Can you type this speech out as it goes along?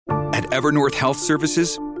At Evernorth Health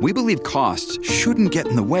Services, we believe costs shouldn't get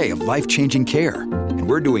in the way of life-changing care, and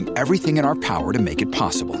we're doing everything in our power to make it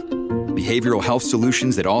possible. Behavioral health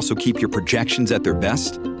solutions that also keep your projections at their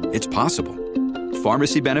best? It's possible.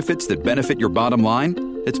 Pharmacy benefits that benefit your bottom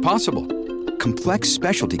line? It's possible. Complex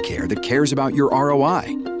specialty care that cares about your ROI?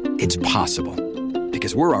 It's possible.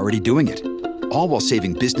 Because we're already doing it. All while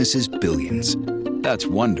saving businesses billions. That's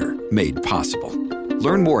Wonder made possible.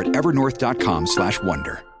 Learn more at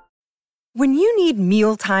evernorth.com/wonder. When you need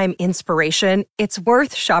mealtime inspiration, it's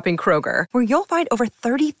worth shopping Kroger, where you'll find over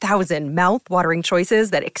 30,000 mouth-watering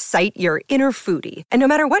choices that excite your inner foodie. And no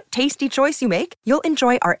matter what tasty choice you make, you'll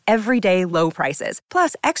enjoy our everyday low prices,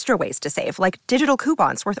 plus extra ways to save, like digital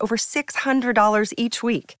coupons worth over $600 each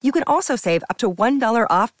week. You can also save up to $1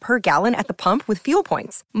 off per gallon at the pump with fuel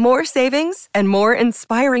points. More savings and more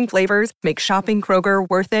inspiring flavors make shopping Kroger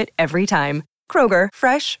worth it every time. Kroger,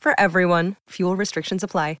 fresh for everyone. Fuel restrictions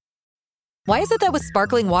apply. Why is it that with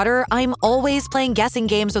sparkling water, I'm always playing guessing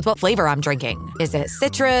games with what flavor I'm drinking? Is it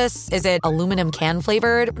citrus? Is it aluminum can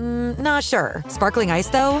flavored? Not sure. Sparkling ice,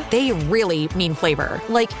 though, they really mean flavor.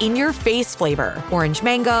 Like in-your-face flavor. Orange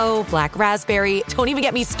mango, black raspberry. Don't even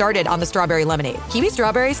get me started on the strawberry lemonade. Kiwi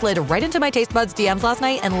strawberry slid right into my taste buds DMs last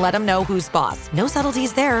night and let them know who's boss. No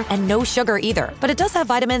subtleties there, and no sugar either. But it does have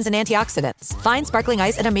vitamins and antioxidants. Find sparkling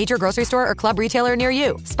ice at a major grocery store or club retailer near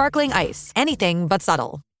you. Sparkling ice. Anything but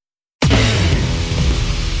subtle.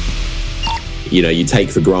 You know, you take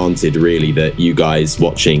for granted, really, that you guys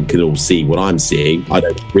watching can all see what I'm seeing. I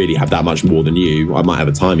don't really have that much more than you. I might have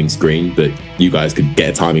a timing screen, but you guys could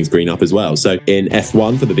get a timing screen up as well. So in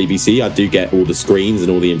F1 for the BBC, I do get all the screens and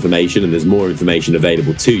all the information, and there's more information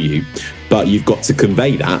available to you. But you've got to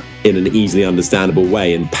convey that in an easily understandable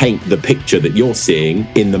way and paint the picture that you're seeing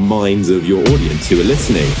in the minds of your audience who are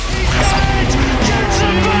listening.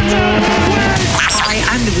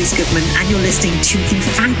 I'm Louise Goodman, and you're listening to the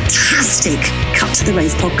fantastic Cut to the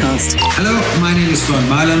Race podcast. Hello, my name is Floyd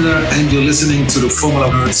Mylander, and you're listening to the Formula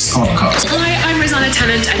Nerds podcast. Hi, I'm Rosanna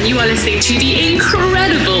Tennant, and you are listening to the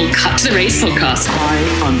incredible Cut to the Race podcast. Hi,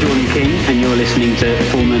 I'm Jordan King, and you're listening to the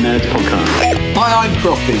Formula Nerds podcast. Hi, I'm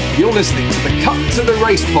Crofty. You're listening to the Cut to the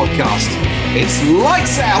Race podcast. It's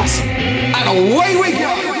lights out, and away we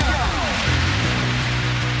go!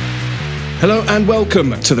 Hello and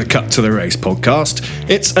welcome to the Cut to the Race podcast.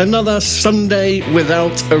 It's another Sunday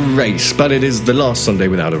without a race, but it is the last Sunday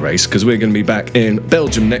without a race because we're going to be back in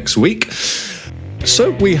Belgium next week. So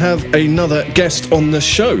we have another guest on the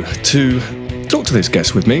show. To talk to this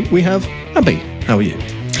guest with me, we have Abby. How are you?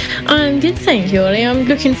 I'm good, thank you, Ollie. I'm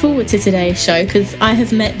looking forward to today's show because I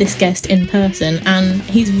have met this guest in person and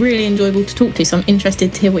he's really enjoyable to talk to, so I'm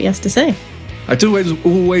interested to hear what he has to say. I do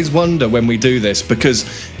always wonder when we do this, because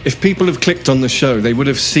if people have clicked on the show, they would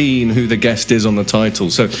have seen who the guest is on the title.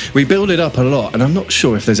 So we build it up a lot, and I'm not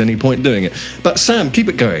sure if there's any point doing it. But Sam, keep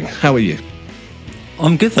it going. How are you?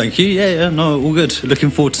 I'm good, thank you. Yeah, no, all good. Looking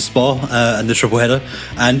forward to Spa and the triple header,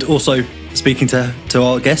 and also speaking to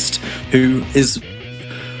our guest, who is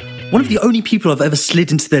one of the only people I've ever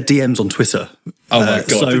slid into their DMs on Twitter. Oh my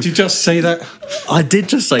God, so did you just say that? I did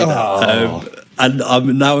just say that. And I'm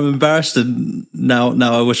embarrassed, and now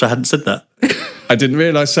I wish I hadn't said that. I didn't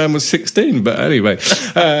realise Sam was 16, but anyway.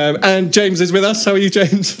 And James is with us. How are you,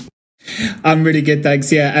 James? I'm really good,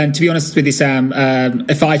 thanks. Yeah, and to be honest with you, Sam,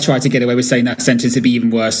 if I tried to get away with saying that sentence, it'd be even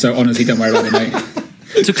worse. So honestly, don't worry about it,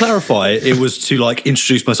 mate. To clarify, it was to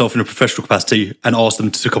introduce myself in a professional capacity and ask them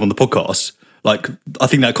to come on the podcast. I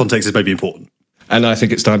think that context is maybe important. And I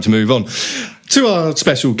think it's time to move on to our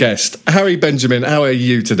special guest, Harry Benjamin. How are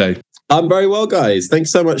you today? I'm very well, guys.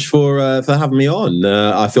 Thanks so much for having me on.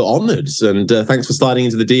 I feel honoured, and thanks for sliding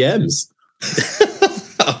into the DMs.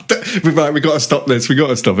 Right, we've got to stop this. We've got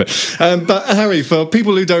to stop it. But Harry, for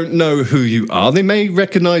people who don't know who you are, they may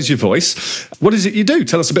recognise your voice. What is it you do?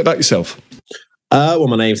 Tell us a bit about yourself. Well,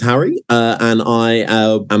 my name's Harry, and I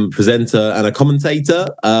am a presenter and a commentator.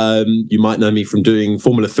 You might know me from doing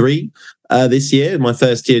Formula 3 this year, my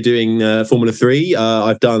first year doing Formula 3.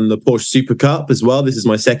 I've done the Porsche Super Cup as well. This is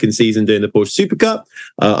my second season doing the Porsche Super Cup.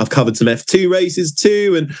 I've covered some F2 races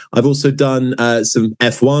too, and I've also done some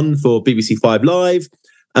F1 for BBC 5 Live.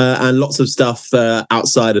 And lots of stuff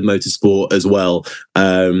outside of motorsport as well.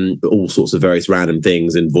 All sorts of various random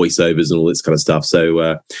things and voiceovers and all this kind of stuff.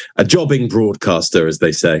 So a jobbing broadcaster, as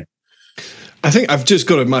they say. I think I've just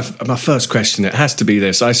got my first question. It has to be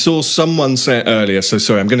this. I saw someone say it earlier, so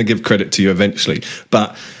sorry, I'm going to give credit to you eventually.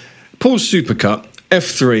 But Porsche Super Cup,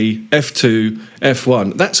 F3, F2,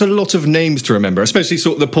 F1. That's a lot of names to remember, especially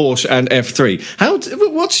sort of the Porsche and F3.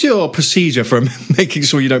 What's your procedure for making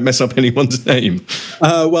sure you don't mess up anyone's name?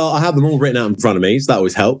 Well, I have them all written out in front of me, so that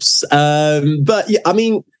always helps. But yeah, I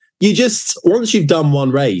mean, you just, once you've done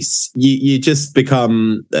one race, you just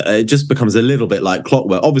become, it just becomes a little bit like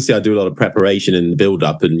clockwork. Obviously, I do a lot of preparation and build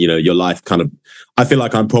up, and, your life kind of, I feel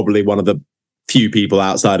like I'm probably one of the few people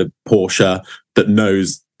outside of Porsche that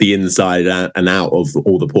knows the inside and out of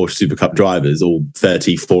all the Porsche Super Cup drivers, all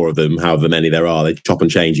 34 of them, however many there are. They chop and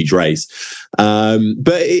change each race.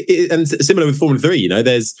 But and similar with Formula 3,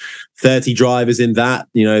 there's 30 drivers in that.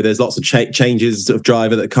 There's lots of changes of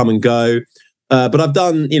driver that come and go. But I've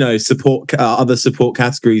done, other support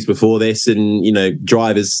categories before this, and,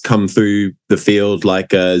 drivers come through the field like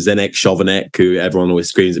Zdeněk Chovanec, who everyone always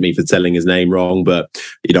screams at me for telling his name wrong. But,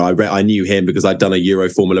 I knew him because I'd done a Euro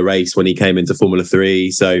Formula race when he came into Formula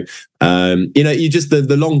 3. So, you just,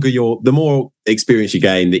 the longer the more experience you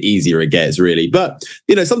gain, the easier it gets, really. But,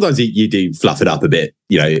 sometimes you do fluff it up a bit.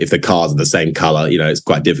 If the cars are the same color, it's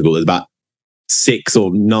quite difficult. There's about 6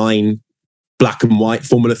 or 9 black and white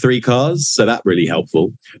Formula 3 cars, so that's really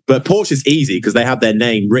helpful. But Porsche's easy because they have their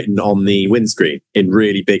name written on the windscreen in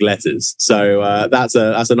really big letters. So that's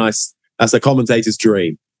a commentator's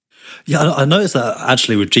dream. Yeah, I noticed that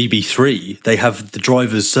actually with GB3, they have the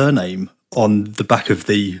driver's surname on the back of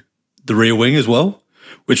the rear wing as well,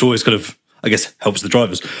 which always kind of, I guess, helps the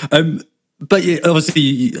drivers. But yeah,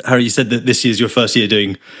 obviously, Harry, you said that this year's your first year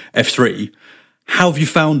doing F3. How have you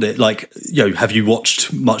found it? Like, have you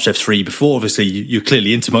watched much F3 before? Obviously, you're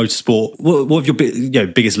clearly into motorsport. What have your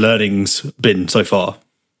biggest learnings been so far?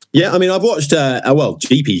 Yeah, I mean, I've watched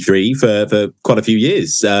GP3 for quite a few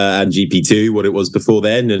years, and GP2, what it was before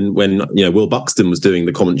then, and when Will Buxton was doing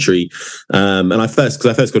the commentary, and I first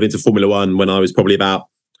got into Formula One when I was probably about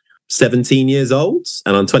 17 years old,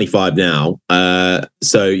 and I'm 25 now.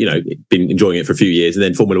 So been enjoying it for a few years, and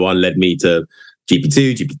then Formula One led me to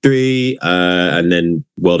GP2, GP3, and then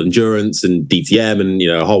World Endurance and DTM, and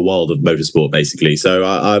a whole world of motorsport basically. So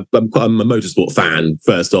I'm a motorsport fan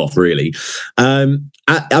first off, really.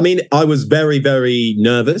 I mean, I was very, very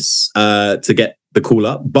nervous to get the call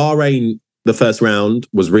up. Bahrain, the first round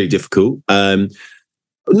was really difficult.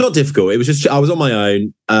 Not difficult. It was just I was on my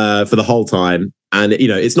own for the whole time, and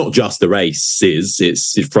it's not just the races.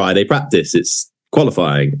 It's Friday practice. It's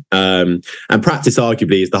qualifying, and practice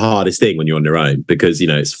arguably is the hardest thing when you're on your own, because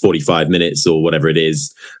it's 45 minutes or whatever it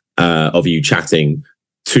is of you chatting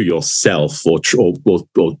to yourself or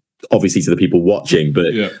obviously to the people watching,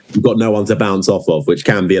 but you've got no one to bounce off of, which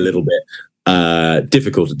can be a little bit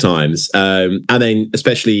difficult at times, and then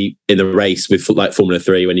especially in the race with like Formula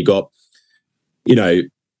 3, when you got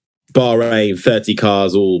Bahrain 30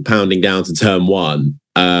 cars all pounding down to turn 1,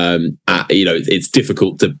 it's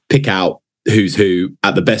difficult to pick out who's who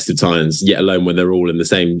at the best of times, yet alone when they're all in the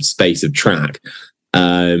same space of track.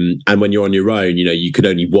 And when you're on your own, you could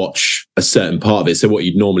only watch a certain part of it. So what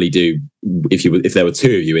you'd normally do if there were 2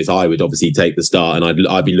 of you is I would obviously take the start, and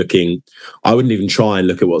I'd be looking. I wouldn't even try and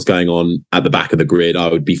look at what's going on at the back of the grid. I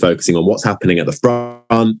would be focusing on what's happening at the front,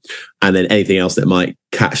 and then anything else that might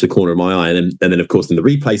catch the corner of my eye. And then of course, then the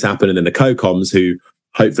replays happen, and then the co-coms, who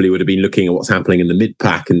hopefully would have been looking at what's happening in the mid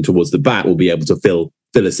pack and towards the back, will be able to fill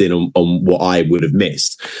us in on what I would have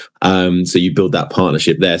missed. So you build that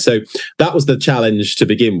partnership there. So that was the challenge to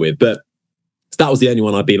begin with. But that was the only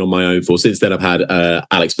one I've been on my own for. Since then, I've had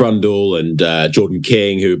Alex Brundle and Jordan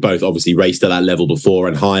King, who both obviously raced at that level before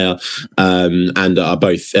and higher, and are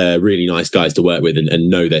both really nice guys to work with and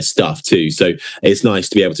know their stuff too. So it's nice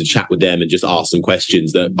to be able to chat with them and just ask some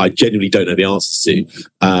questions that I genuinely don't know the answers to,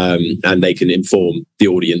 and they can inform the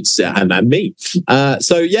audience and me.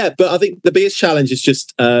 So yeah, but I think the biggest challenge is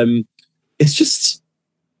just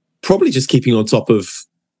probably just keeping on top of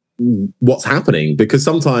what's happening, because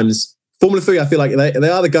sometimes Formula 3, I feel like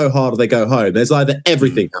they either go hard or they go home. There's either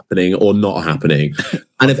everything happening or not happening.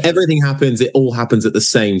 And if everything happens, it all happens at the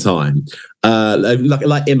same time.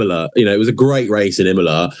 Like Imola, it was a great race in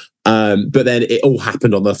Imola, but then it all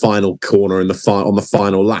happened on the final corner and on the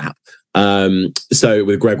final lap. So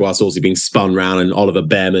with Gregoire Saucy being spun round and Oliver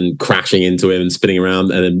Behrman crashing into him and spinning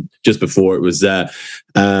around, and then just before it was the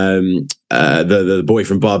boy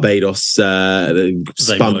from Barbados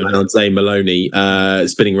spun around, Zane Maloney,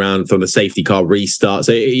 spinning around from the safety car restart.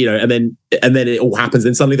 So and then it all happens,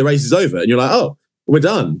 and suddenly the race is over, and you're like, oh, we're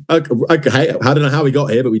done. Okay, I don't know how we got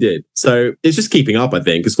here, but we did. So it's just keeping up, I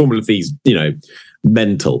think, because Formula 3's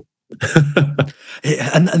mental.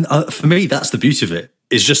 and for me, that's the beauty of it.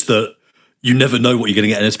 It's just that you never know what you're going to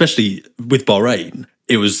get, and especially with Bahrain,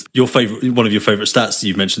 it was one of your favourite stats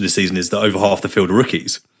you've mentioned this season is that over half the field are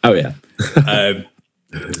rookies. Oh yeah.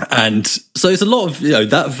 And so it's a lot of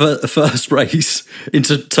that first race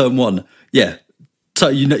into turn one. Yeah, so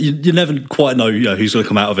you never quite know who's going to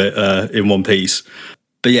come out of it in one piece.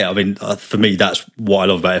 But yeah, I mean, for me, that's what I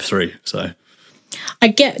love about F3. So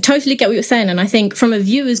I totally get what you're saying, and I think from a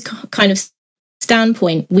viewer's kind of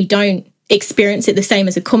standpoint, we don't experience it the same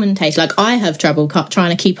as a commentator. Like, I have trouble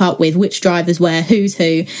trying to keep up with which drivers where, who's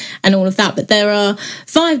who, and all of that. But there are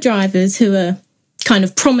 5 drivers who are kind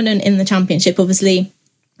of prominent in the championship. Obviously,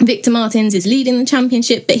 Victor Martins is leading the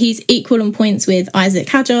championship, but he's equal on points with Isaac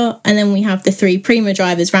Hadjar. And then we have the 3 Prima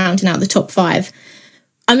drivers rounding out the top 5.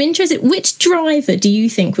 I'm interested, which driver do you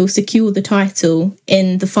think will secure the title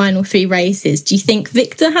in the final 3 races? Do you think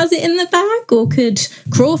Victor has it in the bag, or could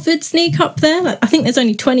Crawford sneak up there? Like, I think there's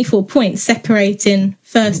only 24 points separating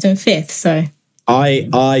 1st and 5th. So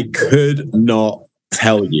I could not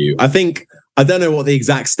tell you. I don't know what the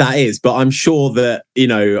exact stat is, but I'm sure that,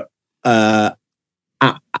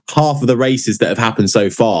 at half of the races that have happened so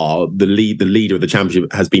far, the leader of the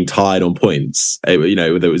championship has been tied on points. Whether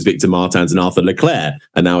it was Victor Martins and Arthur Leclerc,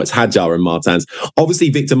 and now it's Hadjar and Martins. Obviously,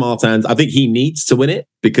 Victor Martins, I think he needs to win it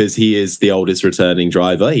because he is the oldest returning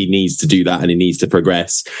driver. He needs to do that and he needs to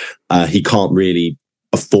progress. He can't really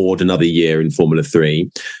afford another year in Formula 3.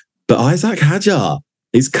 But Isaac Hadjar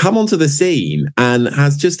has come onto the scene and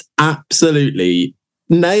has just absolutely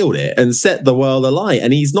nailed it and set the world alight.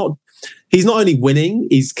 And he's not only winning,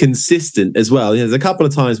 he's consistent as well. There's a couple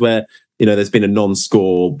of times where, there's been a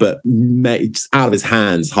non-score, but it's out of his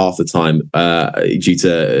hands half the time due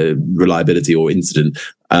to reliability or incident.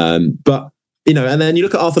 But and then you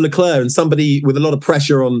look at Arthur Leclerc and somebody with a lot of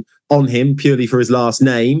pressure on him purely for his last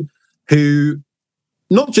name, who,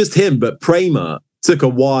 not just him, but Prema took a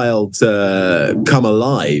while to come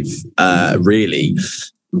alive, really.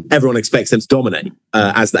 Everyone expects them to dominate,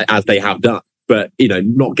 as they have done. But,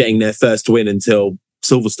 not getting their first win until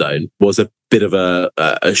Silverstone was a bit of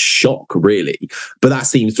a shock, really. But that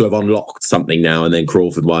seems to have unlocked something now. And then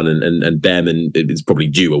Crawford won, and Behrman is probably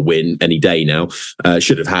due a win any day now.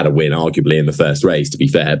 Should have had a win, arguably, in the first race, to be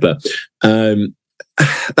fair. But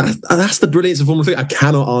that's the brilliance of Formula 3. I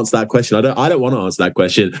cannot answer that question. I don't want to answer that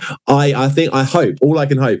question. I hope, all I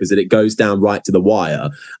can hope is that it goes down right to the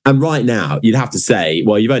wire. And right now, you'd have to say,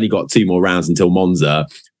 well, you've only got 2 more rounds until Monza.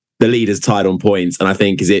 The leader's tied on points, and I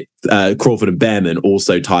think Crawford and Behrman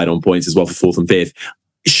also tied on points as well for 4th and 5th.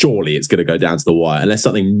 Surely it's going to go down to the wire unless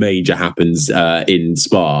something major happens in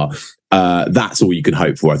Spa. That's all you can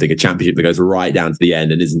hope for. I think a championship that goes right down to the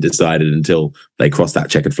end and isn't decided until they cross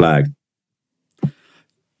that checkered flag.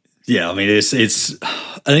 Yeah, I mean, it's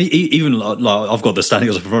and even like I've got the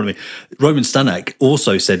standings in front of me. Roman Stanek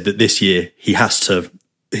also said that this year he has to.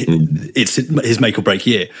 It's his make or break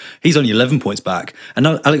year. He's only 11 points back, and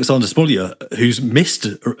now Alexander Smolia, who's missed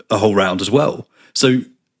a whole round as well. So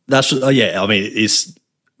that's I mean, it's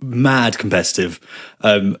mad competitive,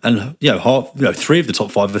 and 3 of the top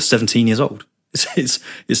 5 are 17 years old.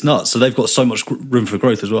 It's nuts. So they've got so much room for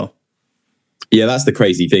growth as well. Yeah, that's the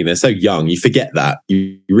crazy thing. They're so young. You forget that.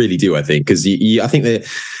 You really do, I think, because I think that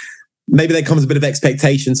maybe there comes a bit of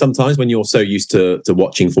expectation sometimes when you're so used to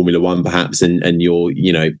watching Formula One, perhaps, and you're,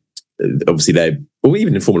 obviously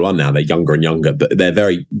even in Formula One now, they're younger and younger, but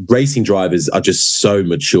racing drivers are just so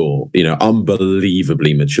mature,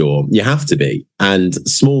 unbelievably mature. You have to be. And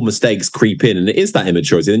small mistakes creep in, and it is that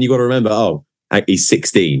immaturity. Then you've got to remember, he's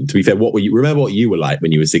 16. To be fair, remember what you were like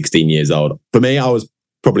when you were 16 years old? For me, I was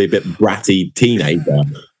probably a bit bratty teenager.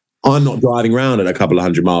 I'm not driving around at a couple of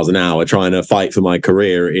 100 miles an hour trying to fight for my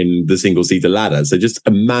career in the single-seater ladder. So just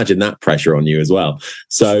imagine that pressure on you as well.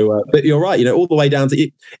 So, but you're right, all the way down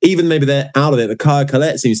to even maybe they're out of it. The Kaya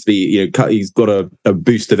Colette seems to be, he's got a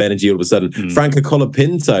boost of energy all of a sudden. Franco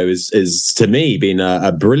Colapinto is to me been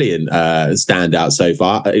a brilliant standout so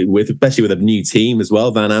far, especially with a new team as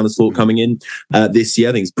well. Van Amersfoort coming in this year.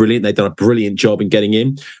 I think it's brilliant. They've done a brilliant job in getting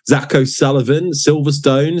in. Zach O'Sullivan,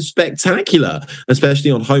 Silverstone, spectacular,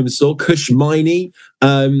 especially on home soil. Kush Miney,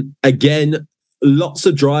 again, lots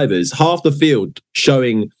of drivers, half the field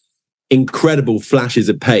showing incredible flashes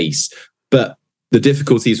of pace. But the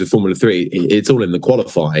difficulties with Formula 3, it's all in the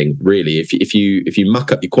qualifying, really. If you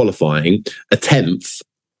muck up your qualifying, a 10th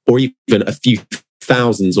or even a few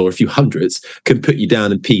thousands or a few hundreds can put you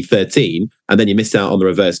down in P13, and then you miss out on the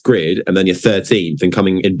reverse grid, and then you're 13th and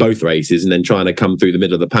coming in both races and then trying to come through the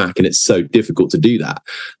middle of the pack, and it's so difficult to do that.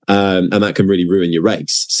 And that can really ruin your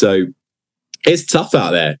race. So it's tough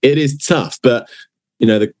out there. It is tough, but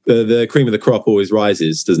the cream of the crop always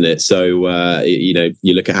rises, doesn't it? So,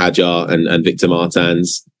 you look at Hadjar and Victor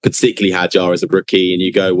Martins, particularly Hadjar as a rookie, and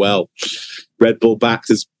you go, well, Red Bull backed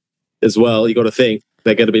as well. You got to think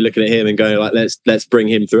they're going to be looking at him and going like, let's bring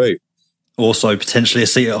him through. Also, potentially a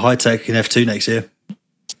seat at High Tech in F2 next year.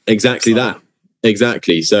 Exactly that.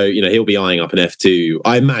 Exactly. So, he'll be eyeing up an F2.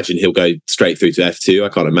 I imagine he'll go straight through to F2. I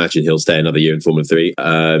can't imagine he'll stay another year in Formula 3.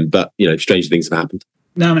 But, strange things have happened.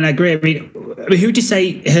 No, I agree. Who would you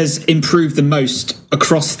say has improved the most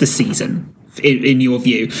across the season, in your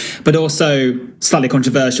view? But also, slightly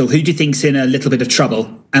controversial, who do you think's in a little bit of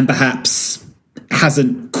trouble and perhaps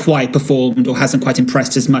hasn't quite performed or hasn't quite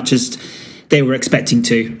impressed as much as they were expecting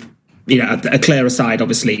to? A clear aside,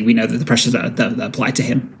 obviously, we know that the pressures that apply to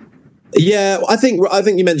him. Yeah, I think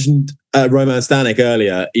you mentioned Roman Stanek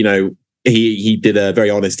earlier. He did a very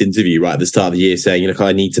honest interview right at the start of the year saying,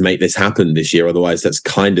 I need to make this happen this year, otherwise that's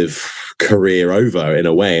kind of career over in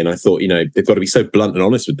a way. And I thought, they've got to be so blunt and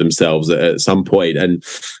honest with themselves at some point. And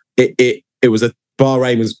it was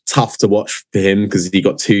Bahrain was tough to watch for him because he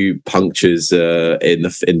got 2 punctures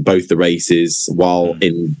in both the races while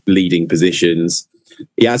in leading positions.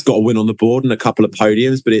 He has got a win on the board and a couple of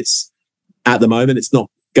podiums, but at the moment it's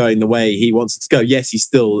not going the way he wants it to go. Yes, he's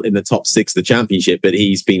still in the top 6 of the championship, but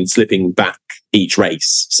he's been slipping back each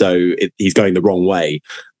race. So he's going the wrong way.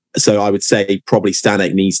 So I would say probably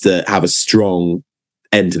Stanek needs to have a strong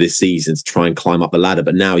end to this season to try and climb up the ladder.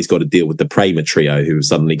 But now he's got to deal with the Prema trio who have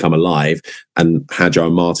suddenly come alive, and Hadjar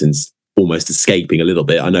and Martin's almost escaping a little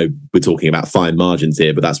bit. I know we're talking about fine margins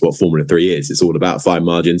here, but that's what Formula 3 is. It's all about fine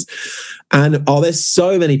margins. And there's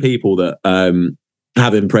so many people that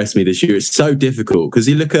have impressed me this year. It's so difficult because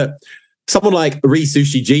you look at someone like Rhys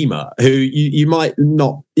Ushijima, who you might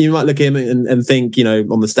look at him and think,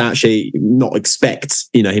 on the stat sheet, not expect,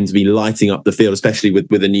 him to be lighting up the field, especially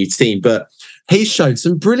with a new team. But he's shown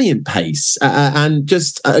some brilliant pace and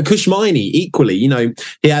just Kushmaini equally.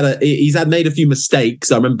 He's made a few mistakes.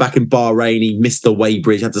 I remember back in Bahrain, he missed the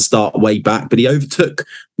weighbridge, had to start way back, but he overtook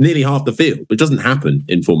nearly half the field, which doesn't happen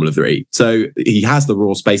in Formula 3. So he has the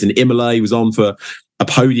raw space. In Imola, he was on for a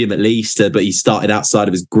podium at least, but he started outside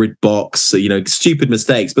of his grid box. So, stupid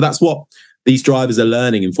mistakes. But that's what these drivers are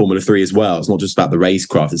learning in Formula 3 as well. It's not just about the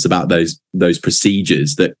racecraft. It's about those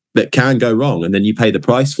procedures that can go wrong, and then you pay the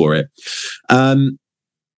price for it.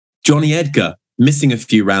 Johnny Edgar, missing a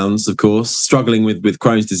few rounds, of course, struggling with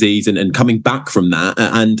Crohn's disease and coming back from that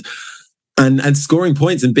and scoring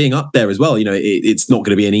points and being up there as well. It's not going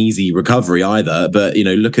to be an easy recovery either. But,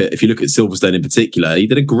 if you look at Silverstone in particular, he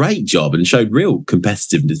did a great job and showed real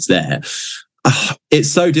competitiveness there. It's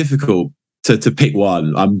so difficult to pick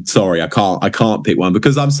one. I'm sorry, I can't pick one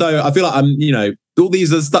because I feel like I'm, all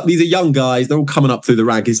these are young guys. They're all coming up through the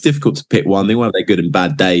rank. It's difficult to pick one. They all have their good and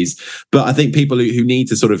bad days. But I think people who need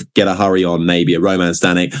to sort of get a hurry on, maybe a Roman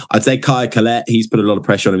Stanek. I'd say Kaya Colette. He's put a lot of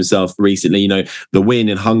pressure on himself recently. The win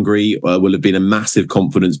in Hungary will have been a massive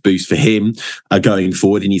confidence boost for him going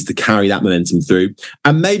forward. He needs to carry that momentum through.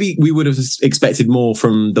 And maybe we would have expected more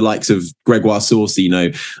from the likes of Gregoire Saucy,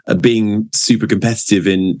 being super competitive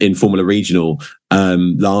in Formula Regional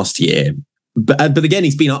last year. But again,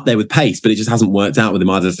 he's been up there with pace, but it just hasn't worked out with him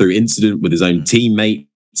either through incident with his own teammates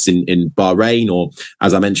in Bahrain, or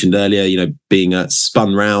as I mentioned earlier, being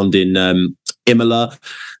spun round in Imola.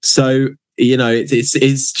 So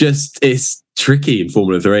it's tricky in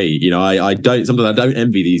Formula 3. I don't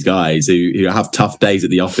envy these guys who have tough days at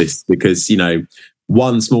the office because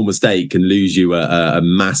one small mistake can lose you a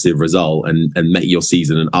massive result and make your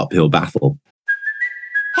season an uphill battle.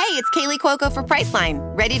 Hey, it's Kaylee Cuoco for Priceline.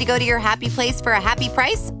 Ready to go to your happy place for a happy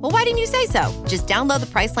price? Well, why didn't you say so? Just download the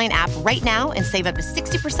Priceline app right now and save up to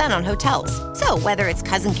 60% on hotels. So whether it's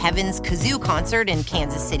Cousin Kevin's Kazoo Concert in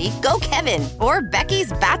Kansas City, go Kevin, or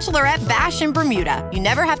Becky's Bachelorette Bash in Bermuda, you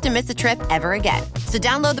never have to miss a trip ever again. So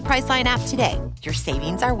download the Priceline app today. Your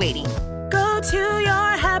savings are waiting. Go to your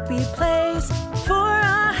happy place for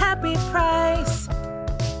a happy price.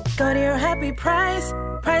 Go to your happy price,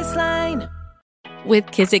 Priceline. With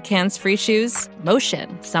Kizik hands-free shoes,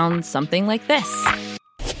 motion sounds something like this.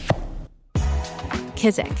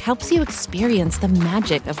 Kizik helps you experience the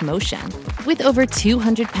magic of motion. With over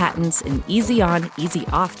 200 patents and easy-on,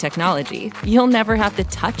 easy-off technology, you'll never have to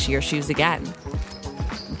touch your shoes again.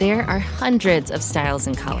 There are hundreds of styles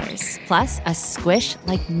and colors, plus a squish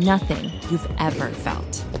like nothing you've ever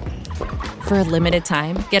felt. For a limited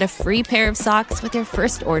time, get a free pair of socks with your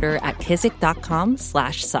first order at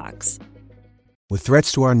kizik.com/socks. With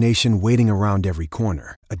threats to our nation waiting around every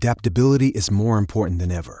corner, adaptability is more important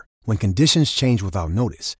than ever. When conditions change without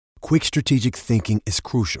notice, quick strategic thinking is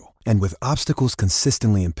crucial. And with obstacles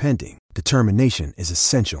consistently impending, Determination is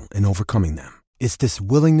essential in overcoming them. It's this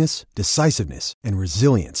willingness, decisiveness, and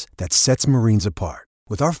resilience that sets Marines apart.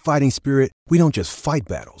 With our fighting spirit, we don't just fight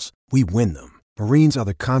battles, we win them. Marines are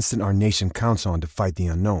the constant our nation counts on to fight the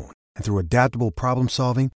unknown. And through adaptable problem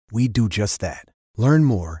solving, we do just that. Learn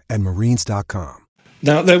more at marines.com.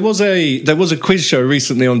 Now, there was a quiz show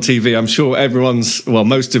recently on TV. I'm sure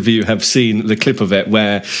most of you have seen the clip of it,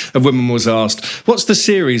 where a woman was asked, what's the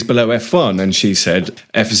series below F1? And she said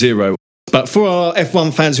F0. But for our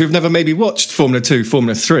F1 fans who've never maybe watched Formula 2,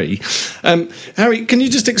 Formula 3, Harry, can you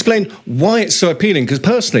just explain why it's so appealing? Because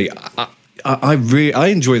personally, I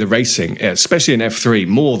enjoy the racing, especially in F3,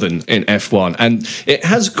 more than in F1. And it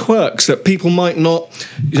has quirks that people might not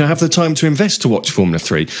have the time to invest to watch Formula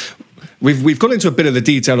 3. We've gone into a bit of the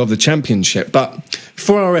detail of the championship, but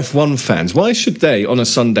for our F1 fans, why should they, on a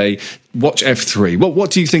Sunday, watch F3?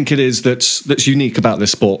 What do you think it is that's unique about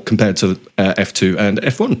this sport compared to F2 and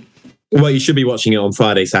F1? Well, you should be watching it on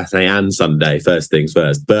Friday, Saturday, and Sunday. First things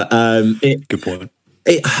first. But good point.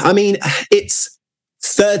 It's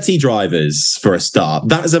 30 drivers for a start.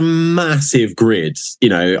 That is a massive grid.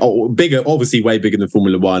 Bigger, obviously, way bigger than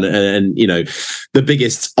Formula One, and the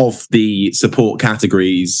biggest of the support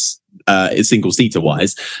categories, single seater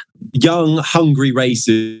wise. Young, hungry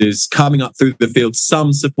racers coming up through the field,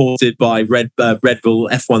 some supported by Red Bull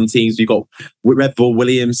F1 teams. We've got Red Bull,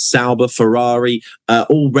 Williams, Sauber, Ferrari,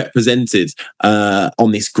 all represented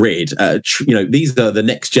on this grid. These are the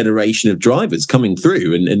next generation of drivers coming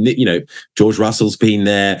through. And George Russell's been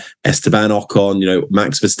there, Esteban Ocon,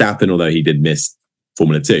 Max Verstappen, although he did miss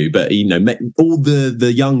Formula 2, but all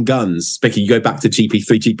the young guns. Becky, you go back to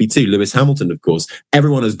GP3, GP2, Lewis Hamilton, of course.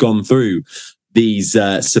 Everyone has gone through these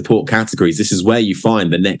support categories. This is where you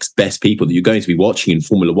find the next best people that you're going to be watching in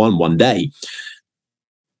Formula one day.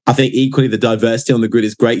 I think equally the diversity on the grid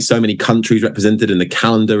is great. So many countries represented, and the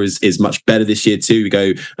calendar is much better this year too. We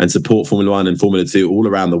go and support Formula 1 and Formula 2 all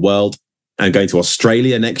around the world. And going to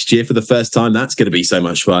Australia next year for the first time. That's going to be so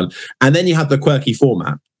much fun. And then you have the quirky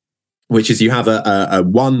format, which is you have a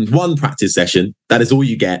one practice session. That is all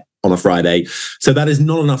you get on a Friday. So that is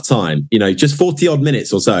not enough time, just 40 odd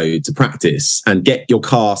minutes or so to practice and get your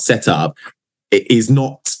car set up. It is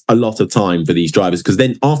not a lot of time for these drivers, because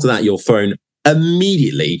then after that, you're thrown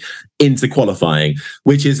immediately into qualifying,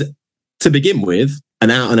 which is, to begin with,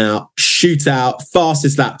 an out-and-out shootout.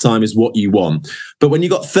 Fastest lap time is what you want. But when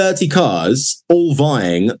you've got 30 cars all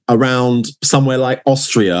vying around somewhere like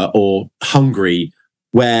Austria or Hungary,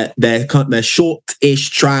 where they're short-ish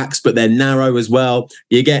tracks, but they're narrow as well,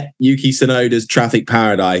 you get Yuki Tsunoda's traffic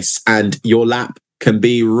paradise, and your lap can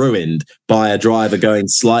be ruined by a driver going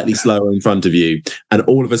slightly slower in front of you. And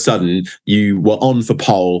all of a sudden, you were on for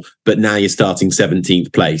pole, but now you're starting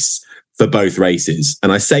 17th place for both races.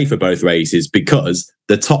 And I say for both races because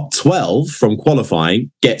the top 12 from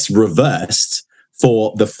qualifying gets reversed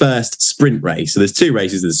for the first sprint race. So there's two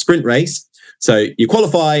races. There's a sprint race. So you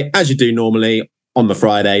qualify as you do normally on the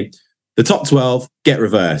Friday. The top 12 get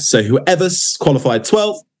reversed. So whoever's qualified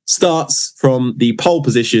 12th starts from the pole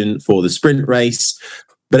position for the sprint race,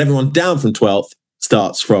 but everyone down from 12th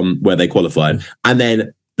starts from where they qualified. And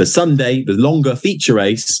then the Sunday, the longer feature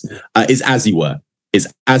race, is as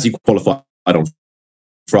you qualified on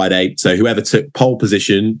Friday. So whoever took pole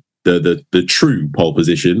position, the true pole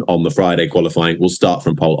position on the Friday qualifying, will start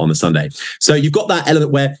from pole on the Sunday. So you've got that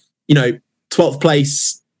element where, 12th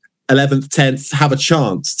place, 11th, 10th have a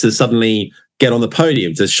chance to suddenly get on the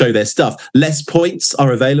podium to show their stuff. Less points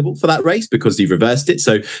are available for that race because you've reversed it.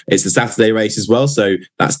 So it's the Saturday race as well. So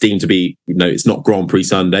that's deemed to be, it's not Grand Prix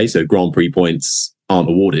Sunday. So Grand Prix points aren't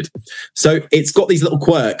awarded. So it's got these little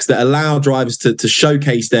quirks that allow drivers to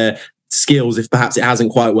showcase their skills if perhaps it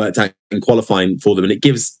hasn't quite worked out in qualifying for them. And it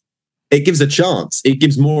gives a chance. It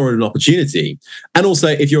gives more of an opportunity. And also,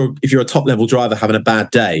 if you're a top level driver having a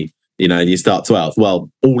bad day, and you start 12th, well,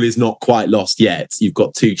 all is not quite lost yet. You've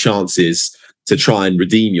got two chances to try and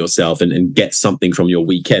redeem yourself and get something from your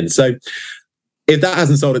weekend. So if that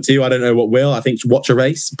hasn't sold it to you, I don't know what will. I think watch a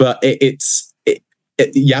race, but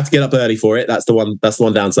you have to get up early for it. That's the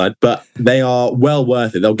one downside, but they are well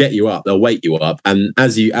worth it. They'll get you up. They'll wake you up. And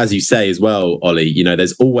as you say as well, Ollie,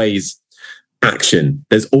 there's always action.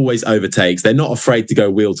 There's always overtakes. They're not afraid to go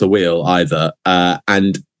wheel to wheel either.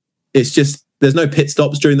 And it's just, there's no pit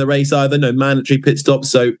stops during the race either, no mandatory pit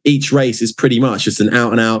stops. So each race is pretty much just an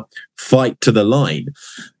out and out fight to the line.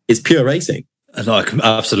 It's pure racing. No,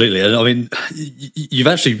 absolutely. I mean, you've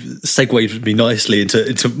actually segued me nicely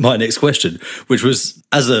into my next question, which was,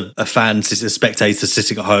 as a fan, a spectator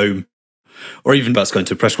sitting at home, or even about going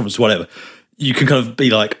to a press conference, whatever, you can kind of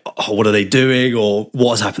be like, oh, what are they doing? Or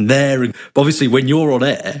what has happened there? But obviously, when you're on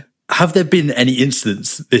air have there been any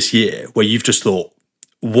incidents this year where you've just thought,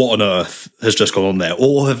 what on earth has just gone on there?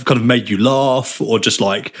 Or have kind of made you laugh, or just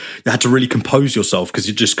like you had to really compose yourself because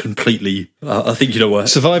you're just completely, I think you know what.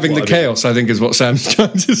 Surviving the chaos, I think, is what Sam's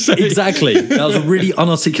trying to say. Exactly. That was a really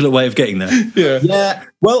unarticulate way of getting there. Yeah.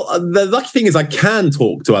 Well, the lucky thing is I can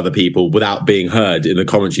talk to other people without being heard in the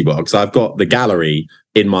commentary box. I've got the gallery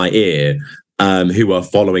in my ear who are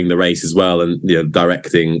following the race as well and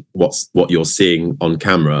directing what you're seeing on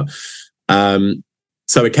camera.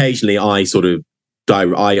 So occasionally I sort of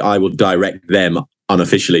I will direct them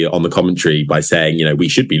unofficially on the commentary by saying, we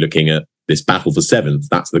should be looking at this battle for 7th.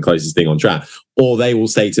 That's the closest thing on track. Or they will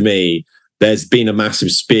say to me, there's been a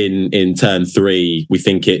massive spin in turn 3. We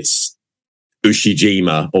think it's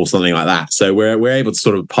Ushijima or something like that. So we're able to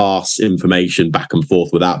sort of pass information back and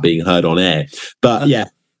forth without being heard on air. But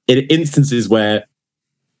in instances where,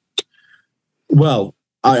 well,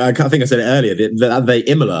 I think I said it earlier, the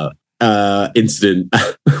Imola incident,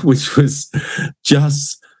 which was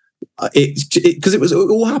just because it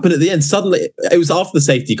all happened at the end. Suddenly, it was after the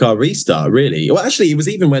safety car restart. Really, well, actually, it was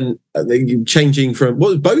even when changing from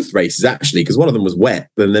both races actually, because one of them was wet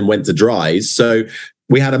and then went to dries. So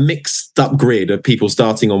we had a mixed up grid of people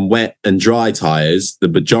starting on wet and dry tyres. The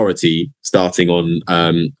majority starting on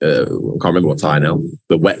I can't remember what tyre now,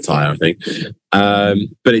 the wet tyre, I think.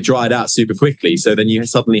 But it dried out super quickly. So then you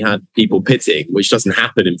suddenly had people pitting, which doesn't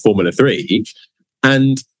happen in Formula 3.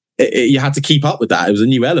 And you had to keep up with that. It was a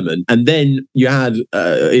new element. And then you had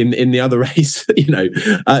in the other race,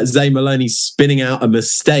 Zay Maloney spinning out a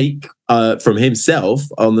mistake from himself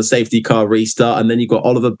on the safety car restart. And then you've got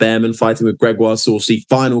Oliver Behrman fighting with Gregoire Saucy,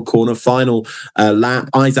 final corner, final lap.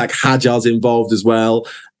 Isaac Hadjar's involved as well.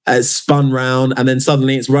 Spun round, and then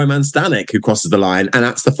suddenly it's Roman Stanek who crosses the line, and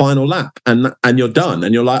that's the final lap, and you're done,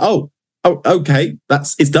 and you're like, oh, okay,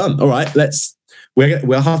 it's done. All right,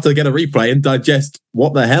 we'll have to get a replay and digest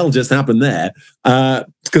what the hell just happened there, but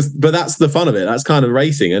that's the fun of it. That's kind of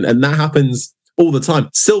racing, and that happens all the time.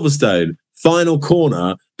 Silverstone, final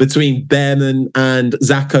corner between Behrman and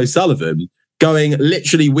Zach O'Sullivan, going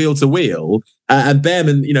literally wheel to wheel, and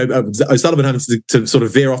Behrman, O'Sullivan having to sort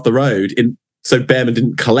of veer off the road so Behrman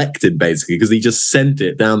didn't collect him, basically, because he just sent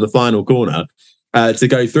it down the final corner to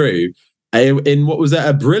go through in what was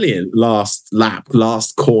a brilliant last lap,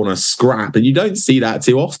 last corner scrap. And you don't see that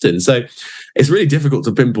too often. So it's really difficult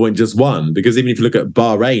to pinpoint just one, because even if you look at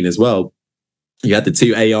Bahrain as well, you had the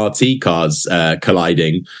 2 ART cars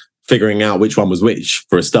colliding, figuring out which one was which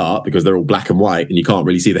for a start, because they're all black and white and you can't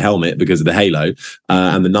really see the helmet because of the halo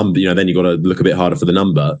and the number. Then you've got to look a bit harder for the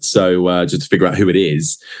number. So just to figure out who it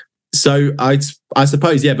is. So I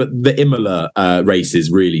suppose, but the Imola races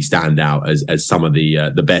really stand out as some of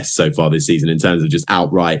the best so far this season in terms of just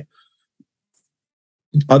outright,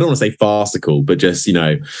 I don't want to say farcical, but just,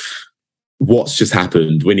 what's just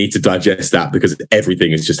happened. We need to digest that because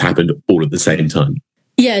everything has just happened all at the same time.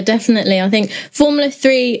 Yeah, definitely. I think Formula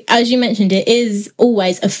 3, as you mentioned, it is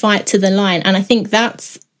always a fight to the line. And I think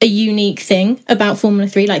that's a unique thing about Formula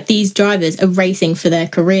 3. Like, these drivers are racing for their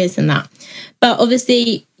careers and that. But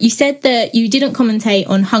obviously, you said that you didn't commentate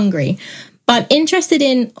on Hungary. But I'm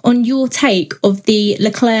interested on your take of the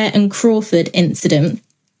Leclerc and Crawford incident,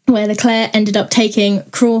 where Leclerc ended up taking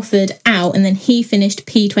Crawford out and then he finished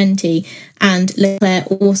P20 and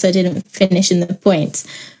Leclerc also didn't finish in the points.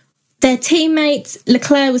 Their teammates,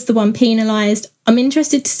 Leclerc was the one penalised. I'm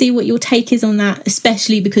interested to see what your take is on that,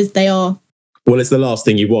 especially because they are... Well, it's the last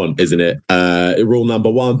thing you want, isn't it? Rule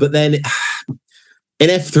number 1. But then in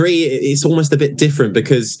F3, it's almost a bit different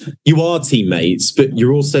because you are teammates, but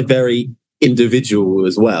you're also very individual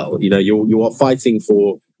as well. You are fighting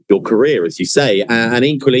for your career, as you say. And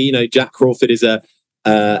equally, Jack Crawford is a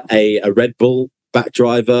Red Bull back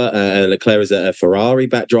driver. Leclerc is a Ferrari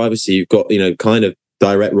back driver. So you've got, kind of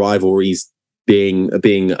direct rivalries being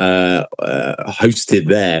hosted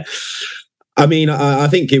there. I mean, I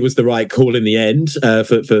think it was the right call in the end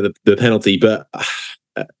for the penalty, but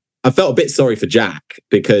I felt a bit sorry for Jack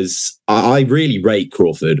because I really rate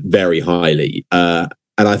Crawford very highly.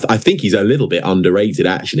 And I think he's a little bit underrated,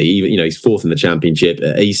 actually. Even, he's 4th in the championship.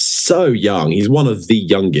 He's so young. He's one of the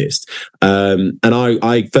youngest. And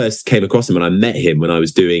I first came across him and I met him when I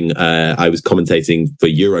was I was commentating for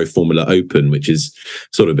Euro Formula Open, which is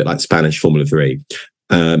sort of a bit like Spanish Formula 3.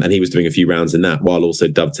 And he was doing a few rounds in that while also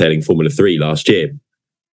dovetailing Formula 3 last year.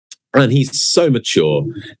 And he's so mature.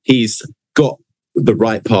 He's got the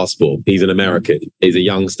right passport. He's an American. He's a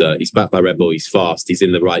youngster. He's backed by Red Bull. He's fast. He's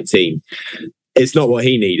in the right team. It's not what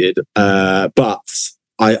he needed. But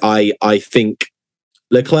I think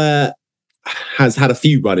Leclerc has had a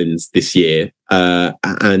few run-ins this year,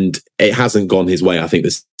 and it hasn't gone his way, I think,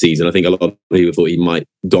 this season. I think a lot of people thought he might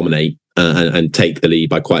dominate and take the lead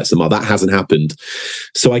by quite some margin. That hasn't happened.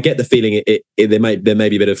 So I get the feeling there may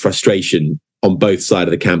be a bit of frustration on both sides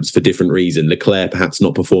of the camps for different reasons. Leclerc perhaps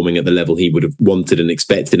not performing at the level he would have wanted and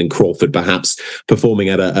expected, and Crawford perhaps performing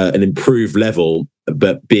at an improved level,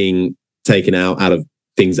 but being taken out of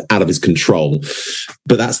things out of his control.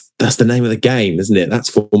 But that's the name of the game, isn't it? That's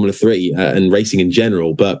Formula 3 and racing in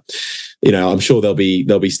general. But I'm sure there'll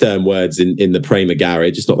be stern words in the Prema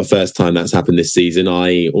garage. It's not the first time that's happened this season.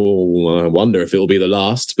 I wonder if it will be the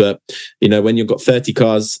last. But when you've got 30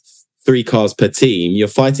 cars, 3 cars per team, you're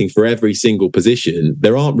fighting for every single position.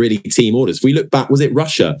 There aren't really team orders. If we look back, was it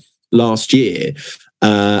Russia last year?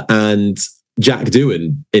 And Jack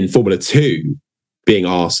Doohan in Formula 2 being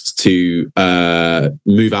asked to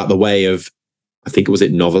move out the way of, I think it was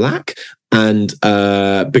Novalak, and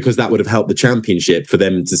because that would have helped the championship for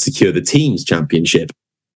them to secure the team's championship.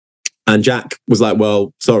 And Jack was like,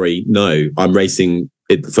 well, sorry, no, I'm racing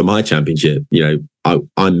it for my championship.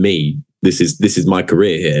 I'm me. This is my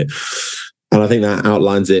career here. And I think that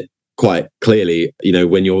outlines it quite clearly.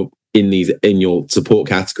 When you're in your support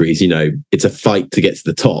categories, it's a fight to get to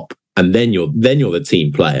the top, and then you're the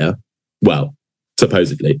team player. Well,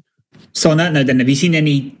 supposedly. So on that note, then, have you seen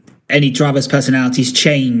any drivers' personalities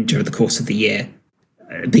change over the course of the year,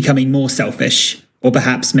 becoming more selfish, or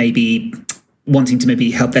perhaps maybe wanting to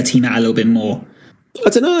maybe help their team out a little bit more? I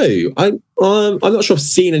don't know. I'm not sure I've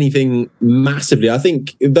seen anything massively. I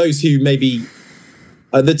think those who maybe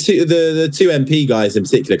the two MP guys in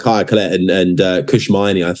particular, Kaya Collette and Kush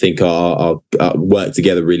Maini, I think are work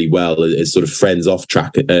together really well as sort of friends off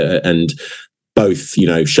track and both,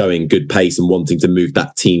 showing good pace and wanting to move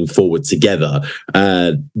that team forward together.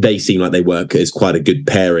 They seem like they work as quite a good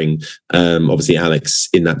pairing. Obviously, Alex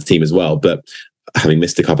in that team as well, but having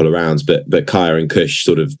missed a couple of rounds. But Kaya and Kush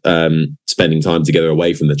sort of spending time together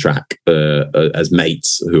away from the track as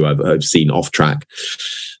mates who I've seen off track.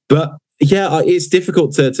 But yeah, it's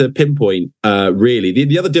difficult to pinpoint. Really,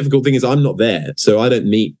 the other difficult thing is I'm not there, so I don't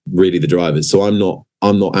meet really the drivers. So I'm not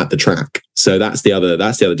at the track. So that's the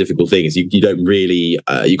other difficult thing is you don't really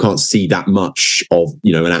you can't see that much of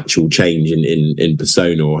an actual change in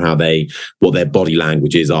persona or what their body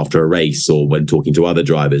language is after a race or when talking to other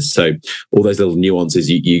drivers. So all those little nuances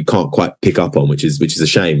you can't quite pick up on, which is a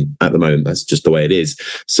shame at the moment. That's just the way it is.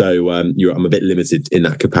 So I'm a bit limited in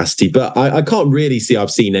that capacity, but I can't really see I've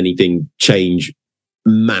seen anything change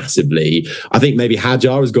massively. I think maybe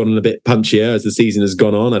Hadjar has gone a bit punchier as the season has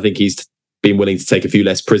gone on. I think he's been willing to take a few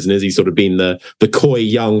less prisoners. He's sort of been the coy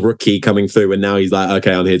young rookie coming through, and now he's like,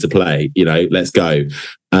 okay, I'm here to play. Let's go.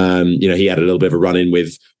 He had a little bit of a run-in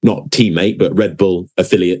with not teammate, but Red Bull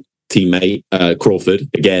affiliate teammate Crawford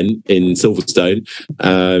again in Silverstone.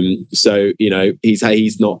 So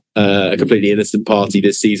he's not a completely innocent party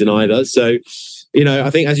this season either. So I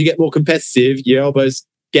think as you get more competitive, your elbows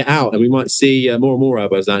get out, and we might see more and more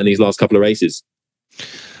elbows out in these last couple of races.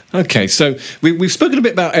 Okay, so we've spoken a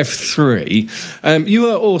bit about F3. You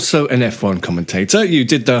are also an F1 commentator. You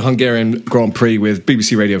did the Hungarian Grand Prix with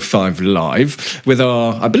BBC Radio 5 Live with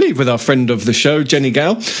our friend of the show, Jenny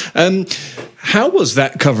Gow. How was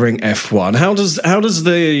that covering F1? How does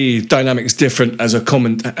the dynamics differ as a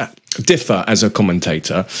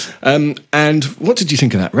commentator? And what did you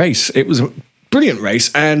think of that race? It was a brilliant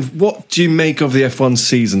race. And what do you make of the F1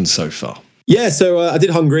 season so far? Yeah, so I did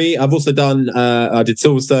Hungary. I've also done I did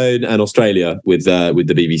Silverstone and Australia with the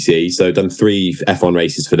BBC. So I've done 3 F1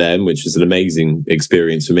 races for them, which was an amazing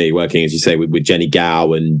experience for me, working, as you say, with Jenny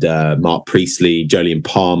Gow and Mark Priestley, Jolyon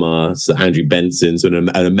Palmer, Andrew Benson. So an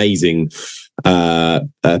amazing a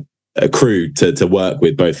crew to work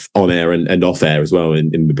with, both on air and off air as well,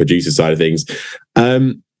 in the producer side of things.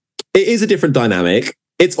 It is a different dynamic.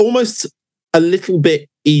 It's almost a little bit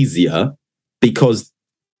easier because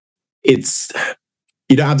you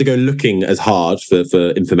don't have to go looking as hard for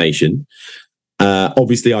information.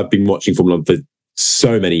 Obviously, I've been watching Formula 1 for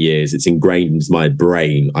so many years. It's ingrained into my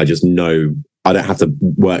brain. I just know I don't have to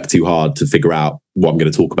work too hard to figure out what I'm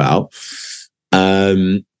going to talk about.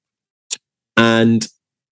 But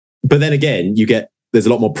then again, there's a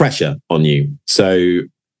lot more pressure on you. So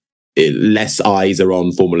less eyes are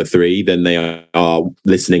on Formula 3 than they are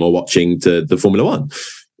listening or watching to the Formula 1.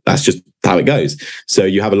 That's just how it goes. So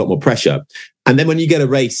you have a lot more pressure. And then when you get a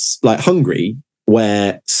race like Hungary,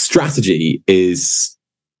 where strategy is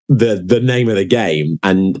the name of the game,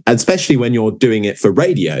 and especially when you're doing it for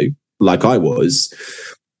radio, like I was,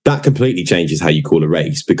 that completely changes how you call a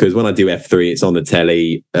race, because when I do F3, it's on the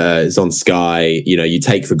telly, it's on Sky. You know, you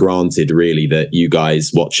take for granted really that you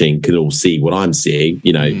guys watching can all see what I'm seeing.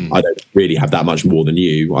 You know, I don't really have that much more than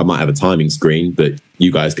you. I might have a timing screen, but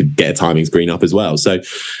you guys could get a timing screen up as well. So,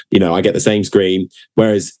 you know, I get the same screen.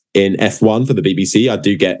 Whereas in F1 for the BBC, I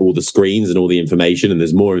do get all the screens and all the information, and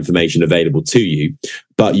there's more information available to you.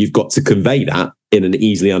 But you've got to convey that in an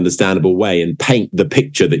easily understandable way and paint the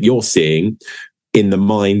picture that you're seeing in the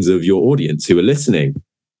minds of your audience who are listening.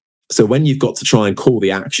 So when you've got to try and call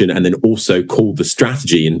the action and then also call the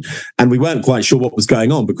strategy, and we weren't quite sure what was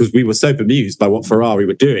going on because we were so bemused by what Ferrari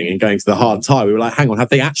were doing and going to the hard tyre. We were like, hang on, have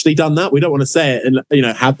they actually done that? We don't want to say it. And, you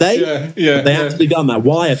know, have they? Have they actually done that?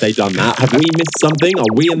 Why have they done that? Have we missed something?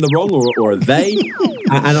 Are we in the wrong or are they?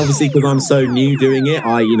 And obviously, because I'm so new doing it,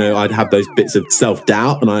 I'd have those bits of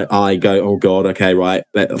self-doubt, and I go, oh God, okay, right.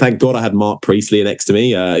 Thank God I had Mark Priestley next to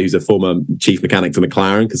me, who's a former chief mechanic for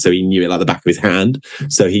McLaren, because so he knew it like the back of his hand.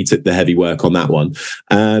 So he took the heavy work on that one.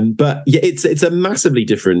 But yeah, it's a massively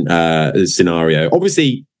different scenario.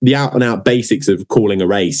 Obviously, the out and out basics of calling a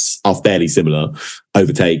race are fairly similar.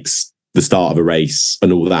 Overtakes, the start of a race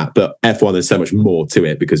and all that. But F1, there's so much more to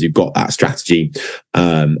it because you've got that strategy,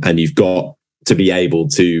 and you've got to be able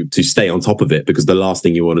to stay on top of it, because the last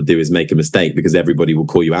thing you want to do is make a mistake, because everybody will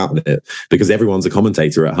call you out on it, because everyone's a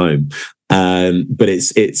commentator at home. But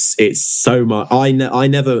it's so much.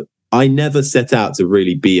 I never set out to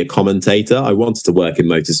really be a commentator. I wanted to work in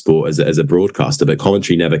motorsport as a broadcaster, but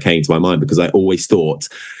commentary never came to my mind, because I always thought,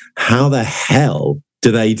 how the hell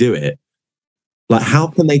do they do it? Like, how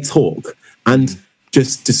can they talk and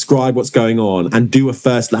just describe what's going on and do a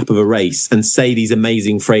first lap of a race and say these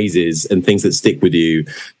amazing phrases and things that stick with you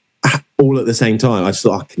all at the same time? I just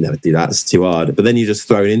thought, I can never do that. It's too hard. But then you're just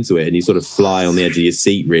thrown into it and you sort of fly on the edge of your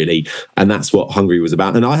seat, really. And that's what Hungary was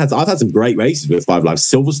about. And I've had some great races with Five Live.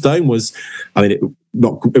 Silverstone was, I mean,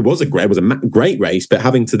 it was a great race, but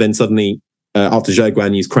having to then suddenly, after Zhou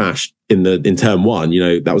Guanyu's crash in turn one, you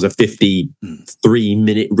know, that was a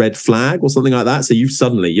 53-minute red flag or something like that. So you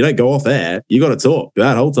don't go off air. You got to talk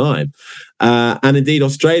that whole time. And indeed,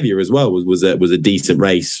 Australia as well was a decent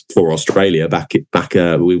race for Australia back with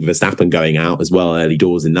Verstappen going out as well early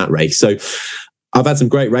doors in that race. So I've had some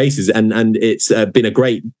great races, and it's been a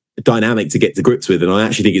great dynamic to get to grips with. And I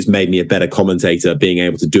actually think it's made me a better commentator, being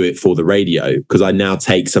able to do it for the radio, because I now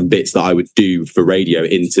take some bits that I would do for radio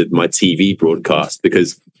into my TV broadcast,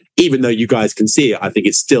 because even though you guys can see it, I think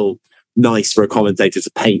it's still nice for a commentator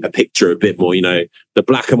to paint a picture a bit more. You know, the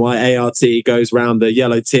black and white ART goes round the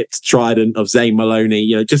yellow tipped trident of Zane Maloney,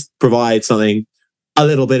 you know, just provide something a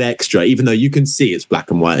little bit extra, even though you can see it's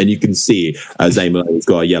black and white and you can see Zane Maloney's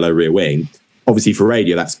got a yellow rear wing. Obviously for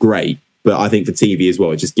radio, that's great. But I think for TV as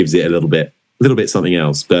well, it just gives it a little bit something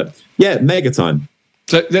else. But yeah, mega time.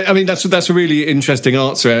 So, I mean, that's a really interesting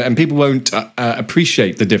answer, and people won't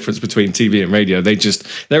appreciate the difference between TV and radio.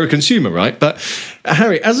 They're a consumer, right? But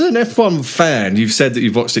Harry, as an F1 fan, you've said that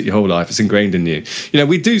you've watched it your whole life. It's ingrained in you. You know,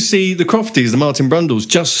 we do see the Crofties, the Martin Brundles,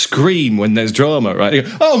 just scream when there's drama, right? They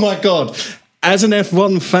go, oh my God. As an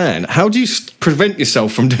F1 fan, how do you prevent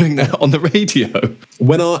yourself from doing that on the radio?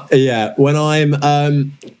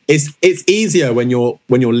 It's easier when you're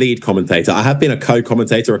lead commentator. I have been a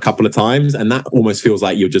co-commentator a couple of times, and that almost feels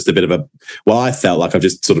like you're just a bit of I felt like I've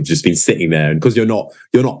just been sitting there, and because you're not,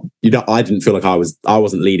 I didn't feel like I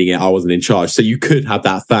wasn't leading it, I wasn't in charge. So you could have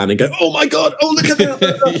that fan and go, oh my God, oh look at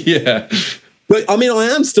that. Yeah. But I mean, I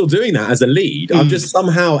am still doing that as a lead. I'm just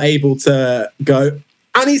somehow able to go,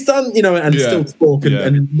 and he's done, you know, and still talk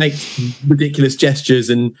and make ridiculous gestures.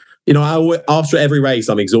 And, you know, after every race,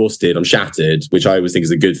 I'm exhausted, I'm shattered, which I always think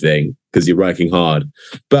is a good thing because you're working hard.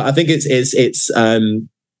 But I think it's a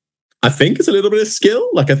little bit of skill.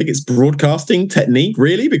 Like, I think it's broadcasting technique,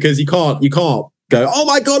 really, because you can't go, oh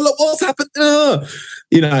my God, look what's happened.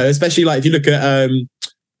 You know, especially like if you look at,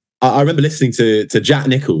 I remember listening to Jack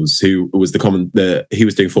Nicholls, who was he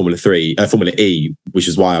was doing Formula E, which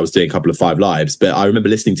is why I was doing a couple of Five Lives. But I remember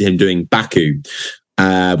listening to him doing Baku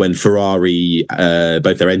when Ferrari,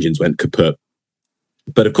 both their engines went kaput.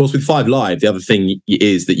 But of course, with Five Live, the other thing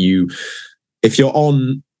is that if you're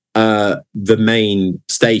on the main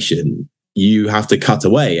station, you have to cut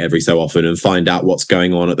away every so often and find out what's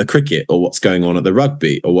going on at the cricket or what's going on at the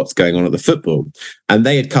rugby or what's going on at the football. And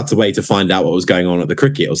they had cut away to find out what was going on at the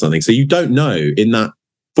cricket or something. So you don't know in that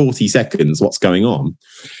 40 seconds what's going on.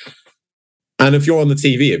 And if you're on the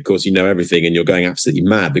TV, of course, you know everything and you're going absolutely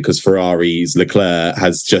mad because Ferrari's Leclerc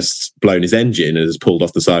has just blown his engine and has pulled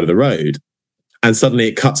off the side of the road. And suddenly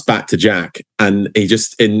it cuts back to Jack, and he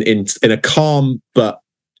just in a calm but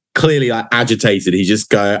clearly like agitated, he just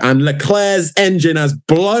go, and Leclerc's engine has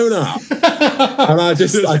blown up. And I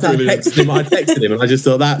texted him and I just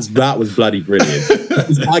thought that was bloody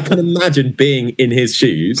brilliant. I can imagine being in his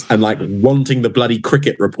shoes and like wanting the bloody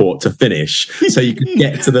cricket report to finish so you could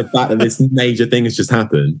get to the fact that this major thing has just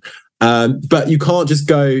happened. But you can't just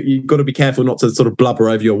go, you've got to be careful not to sort of blubber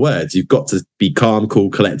over your words. You've got to be calm, cool,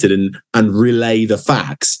 collected and relay the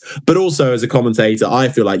facts. But also as a commentator, I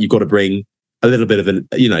feel like you've got to bring a little bit of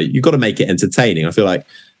you've got to make it entertaining. I feel like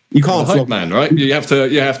you can't flog man, right? You have to.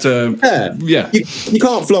 Yeah. You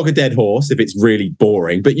can't flog a dead horse if it's really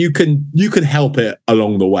boring, but you can help it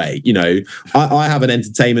along the way. I have an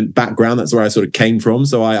entertainment background. That's where I sort of came from.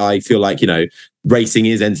 So I feel like, racing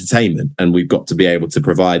is entertainment and we've got to be able to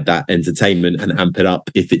provide that entertainment and amp it up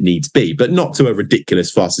if it needs be, but not to a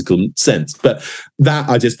ridiculous farcical sense. But that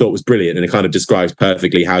I just thought was brilliant. And it kind of describes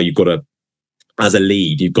perfectly how you've got to, as a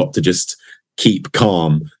lead, you've got to just keep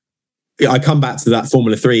calm. I come back to that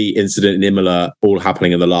Formula 3 incident in Imola, all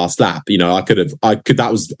happening in the last lap. That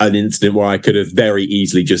was an incident where I could have very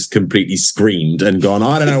easily just completely screamed and gone,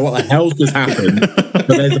 I don't know what the hell just happened, but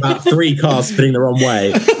there's about 3 cars spinning the wrong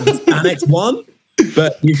way. Annex 1.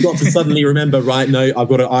 But you've got to suddenly remember, right? No, I've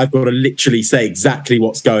got to literally say exactly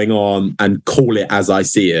what's going on and call it as I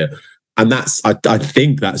see it. And I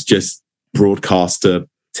think that's just broadcaster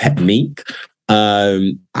technique.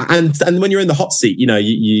 And when you're in the hot seat,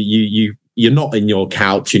 you're not in your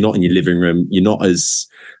couch, you're not in your living room, you're not as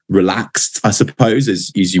relaxed, I suppose,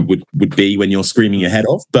 as you would be when you're screaming your head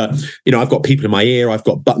off. But I've got people in my ear, I've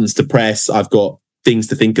got buttons to press, I've got things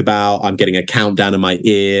to think about. I'm getting a countdown in my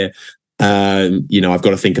ear. I've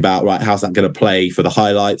got to think about, right, how's that going to play for the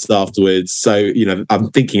highlights afterwards? So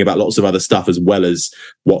I'm thinking about lots of other stuff as well as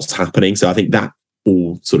what's happening. So I think that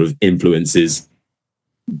all sort of influences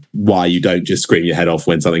why you don't just scream your head off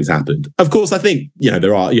when something's happened. Of course, I think, you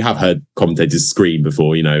have heard commentators scream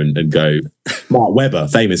before, and go, Mark Webber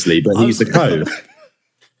famously, but he's the code.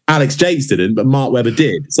 Alex Yates didn't, but Mark Webber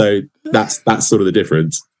did. So that's sort of the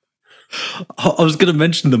difference. I was going to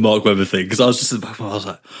mention the Mark Webber thing because I was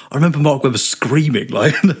like, I remember Mark Webber screaming,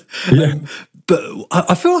 like, yeah. But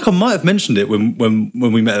I feel like I might have mentioned it when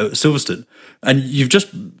we met at Silverstone, and you've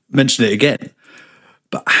just mentioned it again.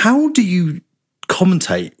 But how do you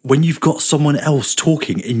commentate when you've got someone else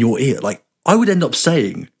talking in your ear? Like, I would end up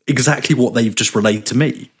saying exactly what they've just relayed to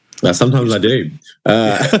me. Sometimes I do,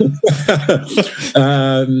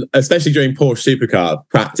 especially during Porsche Supercar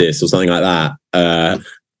practice or something like that.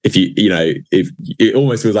 If it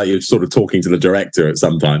almost feels like you're sort of talking to the director at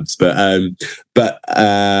sometimes, it's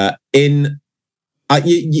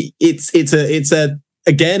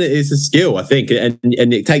a skill, I think,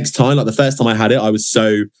 and it takes time. Like the first time I had it, I was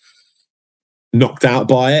so knocked out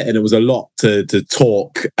by it, and it was a lot to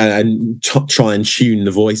talk and try and tune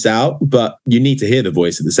the voice out, but you need to hear the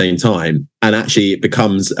voice at the same time. And actually it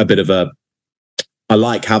becomes a bit of I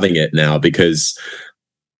like having it now because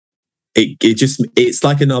it's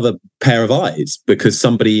like another pair of eyes, because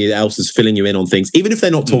somebody else is filling you in on things, even if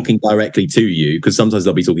they're not talking directly to you, because sometimes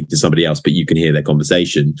they'll be talking to somebody else, but you can hear their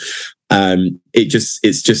conversation.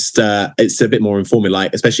 It's a bit more informal,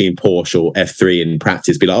 like especially in Porsche or F3 in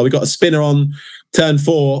practice, be like, oh, we got a spinner on turn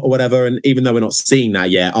 4 or whatever, and even though we're not seeing that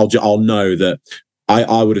yet, I'll know that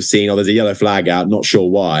I would have seen, there's a yellow flag out, not sure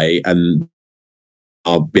why, and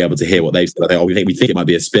I'll be able to hear what they've said. We think it might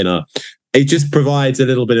be a spinner. It just provides a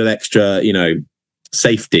little bit of extra,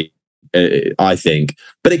 safety, I think.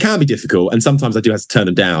 But it can be difficult. And sometimes I do have to turn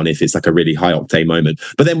them down if it's like a really high octane moment.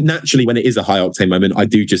 But then naturally, when it is a high octane moment, I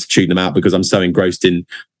do just tune them out because I'm so engrossed in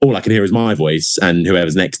all I can hear is my voice and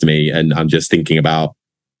whoever's next to me. And I'm just thinking about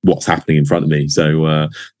what's happening in front of me. So,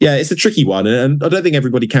 it's a tricky one. And I don't think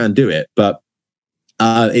everybody can do it. But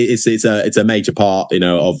it's a major part,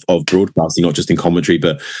 of broadcasting, not just in commentary,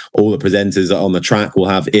 but all the presenters on the track will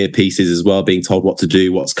have earpieces as well, being told what to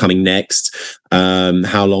do, what's coming next,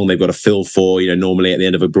 how long they've got to fill for. Normally at the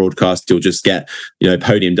end of a broadcast, you'll just get,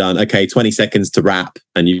 podium done. Okay, 20 seconds to wrap,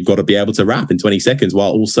 and you've got to be able to wrap in 20 seconds while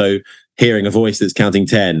also hearing a voice that's counting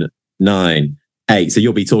 10, 9, 8. So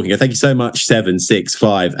you'll be talking, thank you so much, 7, 6,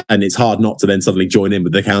 5. And it's hard not to then suddenly join in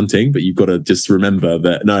with the counting, but you've got to just remember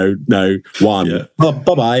that no, 1, yeah.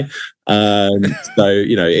 Bye-bye.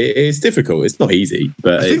 It's difficult. It's not easy.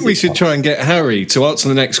 But I think we should try and get Harry to answer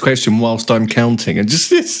the next question whilst I'm counting. And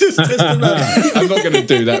just I'm not going to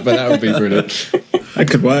do that, but that would be brilliant. That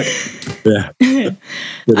could work. Yeah.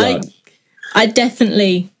 I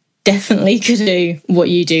definitely could do what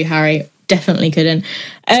you do, Harry. Definitely couldn't.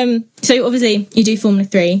 So obviously you do Formula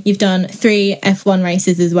 3. You've done 3 F1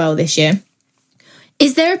 races as well this year.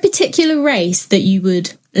 Is there a particular race that you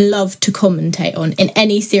would love to commentate on in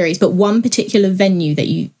any series, but one particular venue that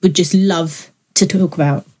you would just love to talk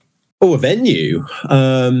about? Oh, a venue?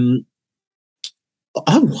 I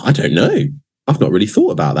don't know. I've not really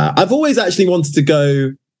thought about that. I've always actually wanted to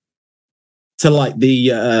go to like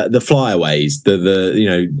the flyaways,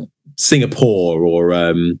 the Singapore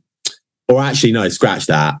or actually no, scratch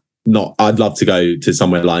that. I'd love to go to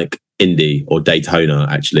somewhere like Indy or Daytona.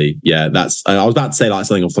 Actually, yeah, I was about to say like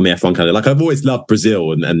something from the F1 calendar. Like I've always loved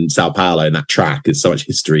Brazil and Sao Paulo and that track. There's so much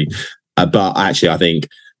history. But actually, I think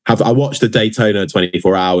I watched the Daytona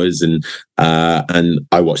 24 hours and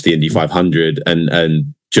I watched the Indy 500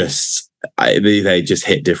 and they just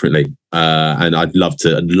hit differently. And I'd love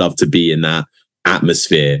to be in that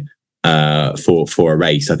atmosphere for a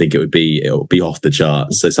race. I think it'll be off the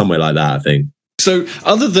charts. So somewhere like that, I think. So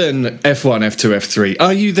other than F1, F2, F3,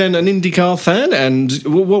 are you then an IndyCar fan? And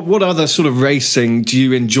what other sort of racing do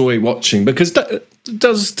you enjoy watching? Because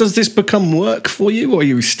does this become work for you, or are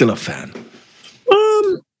you still a fan?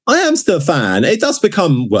 I am still a fan. It does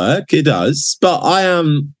become work, it does, but I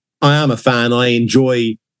am a fan. I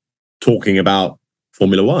enjoy talking about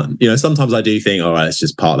Formula One. Sometimes I do think, all right, let's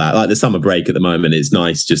just park that. Like the summer break at the moment, it's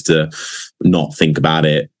nice just to not think about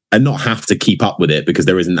it and not have to keep up with it because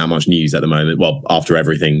there isn't that much news at the moment. Well, after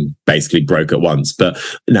everything basically broke at once, but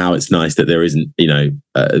now it's nice that there isn't,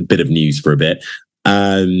 a bit of news for a bit.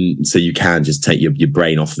 So you can just take your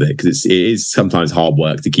brain off of it because it is sometimes hard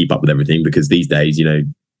work to keep up with everything because these days,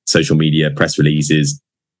 social media, press releases,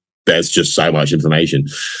 there's just so much information.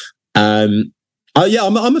 I'm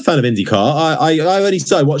a fan of IndyCar. I only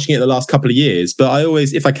started watching it the last couple of years, but I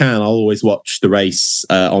always, if I can, I'll always watch the race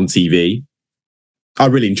on TV. I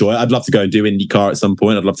really enjoy it. I'd love to go and do IndyCar at some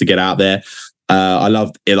point. I'd love to get out there. I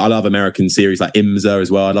love American series like IMSA as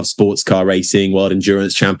well. I love sports car racing, World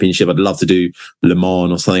Endurance Championship. I'd love to do Le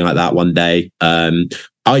Mans or something like that one day.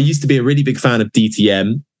 I used to be a really big fan of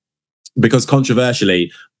DTM because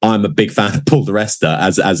controversially, I'm a big fan of Paul di Resta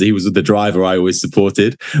as he was the driver I always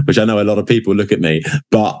supported, which I know a lot of people look at me,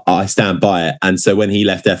 but I stand by it. And so when he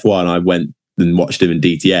left F1, I went and watched him in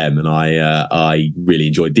DTM, and I really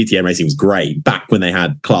enjoyed DTM racing. Was great back when they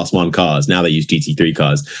had Class 1 cars. Now they use GT3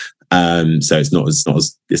 cars. So it's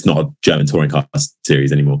not a German touring car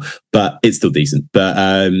series anymore, but it's still decent. But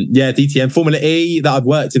DTM, Formula E. That I've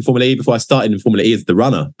worked in Formula E before I started in Formula E as the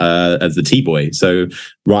runner, as the T-boy. So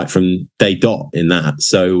right from day dot in that.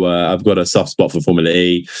 So I've got a soft spot for Formula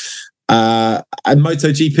E. And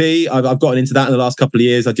MotoGP, I've gotten into that in the last couple of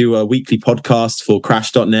years. I do a weekly podcast for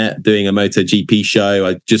Crash.net, doing a MotoGP show.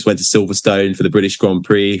 I just went to Silverstone for the British Grand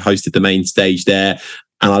Prix, hosted the main stage there.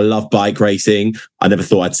 And I love bike racing. I never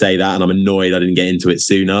thought I'd say that, and I'm annoyed I didn't get into it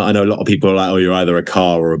sooner. I know a lot of people are like, oh, you're either a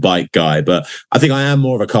car or a bike guy. But I think I am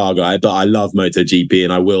more of a car guy, but I love MotoGP,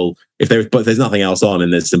 and I will, if there's nothing else on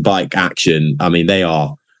and there's some bike action, I mean, they're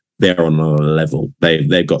on another level.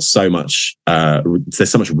 They've got so much,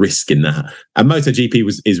 there's so much risk in that. And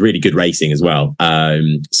MotoGP is really good racing as well.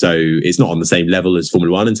 So it's not on the same level as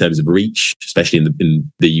Formula One in terms of reach, especially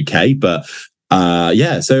in the UK, but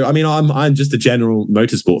so I mean, I'm just a general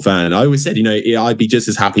motorsport fan. I always said, I'd be just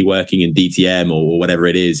as happy working in DTM or whatever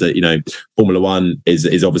it is. Formula One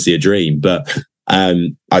is obviously a dream, but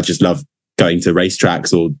I just love going to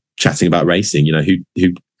racetracks or chatting about racing.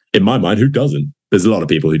 Who in my mind, who doesn't? There's a lot of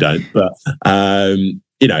people who don't, but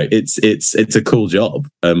it's a cool job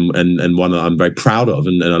and one that I'm very proud of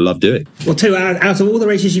and I love doing. Well, too, out of all the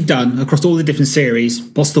races you've done across all the different series,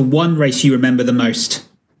 what's the one race you remember the most?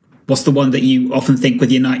 What's the one that you often think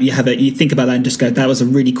with your night? You think about that and just go, that was a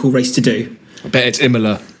really cool race to do. I bet it's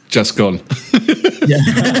Imola, just gone. Yeah.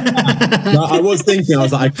 No, I was thinking, I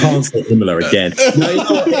was like, I can't say Imola again.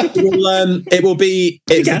 No, it will be.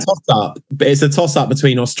 It's a toss up. It's a toss up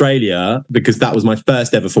between Australia, because that was my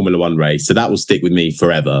first ever Formula One race, so that will stick with me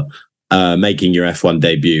forever. Making your F1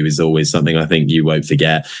 debut is always something I think you won't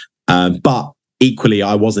forget. But equally,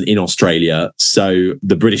 I wasn't in Australia, so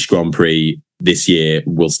the British Grand Prix this year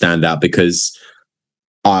will stand out because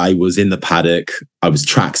I was in the paddock, I was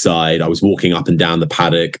trackside, I was walking up and down the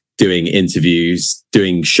paddock, doing interviews,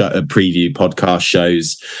 doing preview podcast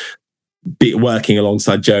shows, working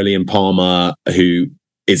alongside Jolyon Palmer, who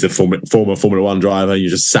is a former Formula One driver. You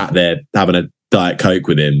just sat there having a Diet Coke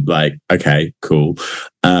with him. Like, okay, cool.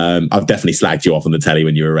 I've definitely slagged you off on the telly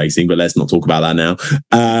when you were racing, but let's not talk about that now.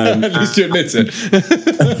 At least you admit it.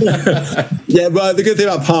 Yeah, but the good thing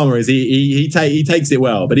about Palmer is he takes it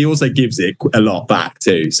well, but he also gives it a lot back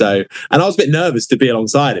too. So, and I was a bit nervous to be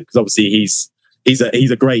alongside him because obviously he's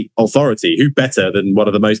a great authority. Who better than one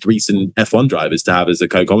of the most recent F1 drivers to have as a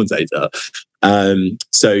co-commentator?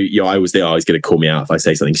 So I always think, he's going to call me out if I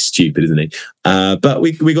say something stupid, isn't he? But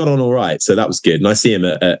we got on all right, so that was good. And I see him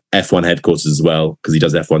at F1 headquarters as well, because he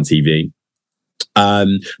does F1 TV.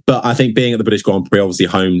 But I think being at the British Grand Prix, obviously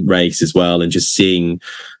home race as well, and just seeing,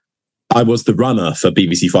 I was the runner for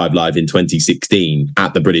BBC 5 Live in 2016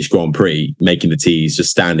 at the British Grand Prix, making the tees,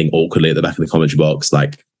 just standing awkwardly at the back of the commentary box,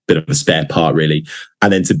 like a bit of a spare part, really.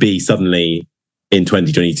 And then to be suddenly in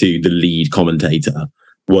 2022 the lead commentator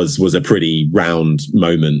was a pretty round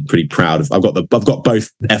moment. Pretty proud of. I've got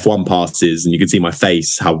both F1 passes, and you can see my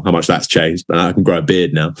face how much that's changed. And I can grow a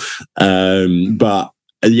beard now. But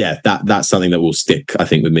yeah, that's something that will stick, I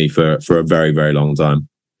think, with me for a very, very long time.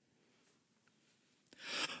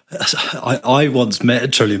 I once met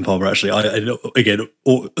Julian Palmer, actually. Again,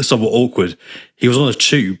 somewhat awkward. He was on a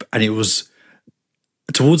tube, and it was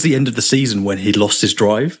towards the end of the season when he'd lost his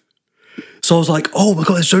drive. So I was like, oh my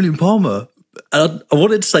God, it's Julian Palmer. And I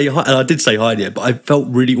wanted to say hi, and I did say hi to him, but I felt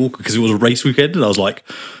really awkward because it was a race weekend, and I was like,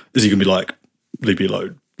 is he going to be like, leave me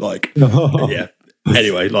alone? Like, yeah.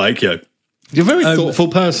 Anyway, like, You're a very thoughtful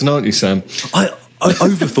person, aren't you, Sam? I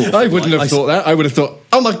overthought. I wouldn't have thought that. I would have thought,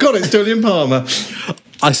 oh my God, it's Julian Palmer.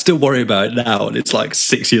 I still worry about it now, and it's like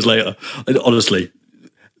 6 years later. And honestly,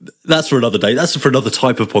 that's for another day. That's for another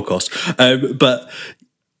type of podcast. But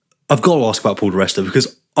I've got to ask about Paul di Resta,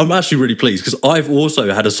 because I'm actually really pleased, because I've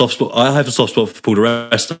also had a soft spot. I have a soft spot for Paul di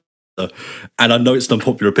Resta, and I know it's an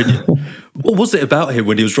unpopular opinion. What was it about him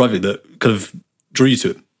when he was driving that kind of drew you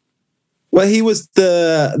to him? Well, he was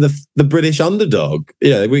the British underdog.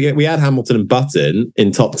 We had Hamilton and Button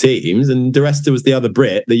in top teams, and di Resta was the other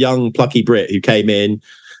Brit, the young plucky Brit who came in.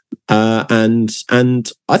 And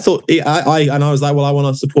I thought, I was like, well, I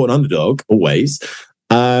want to support an underdog always.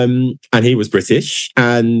 And he was British,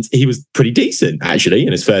 and he was pretty decent actually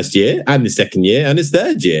in his first year, and his second year, and his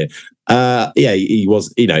third year. He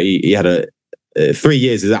was. He had 3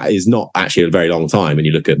 years is not actually a very long time when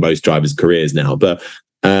you look at most drivers' careers now, but.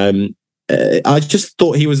 I just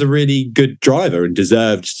thought he was a really good driver and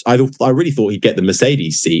deserved. I really thought he'd get the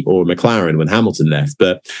Mercedes seat or McLaren when Hamilton left,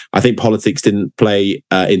 but I think politics didn't play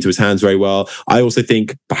into his hands very well. I also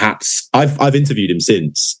think perhaps I've interviewed him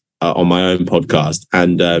since on my own podcast,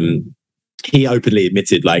 and he openly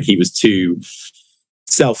admitted like he was too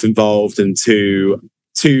self-involved and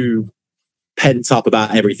too pent up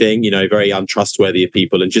about everything. Very untrustworthy of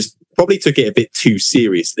people, and just probably took it a bit too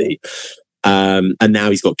seriously. And now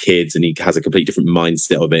he's got kids, and he has a completely different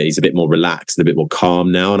mindset of it. He's a bit more relaxed and a bit more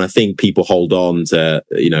calm now. And I think people hold on to,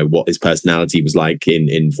 what his personality was like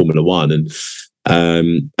in Formula One.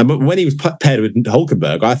 And when he was paired with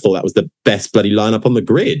Hulkenberg, I thought that was the best bloody lineup on the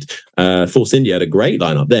grid. Force India had a great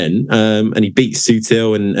lineup then. And he beat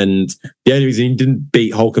Sutil. And the only reason he didn't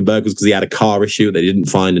beat Hulkenberg was because he had a car issue that they didn't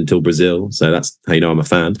find until Brazil. So that's how you know I'm a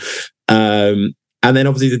fan. And then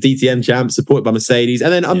obviously the DTM champ, supported by Mercedes.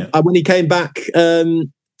 And then when he came back to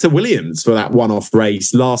Williams for that one-off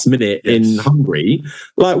race last minute in Hungary,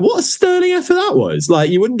 like what a sterling effort that was.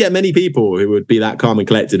 Like you wouldn't get many people who would be that calm and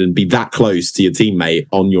collected and be that close to your teammate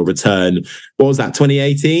on your return. What was that,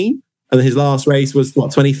 2018? And then his last race was,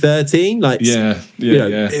 2013? Like, yeah.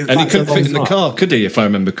 And he couldn't fit in the car, could he, if I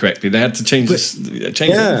remember correctly? They had to change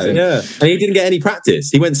everything. Yeah. And he didn't get any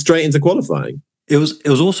practice. He went straight into qualifying. It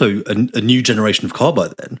was also a new generation of car by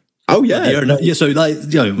then. Oh yeah, So like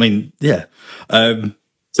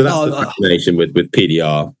So that's the fascination with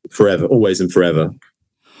PDR forever, always and forever.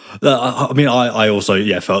 I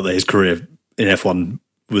also felt that his career in F1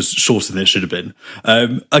 was shorter than it should have been.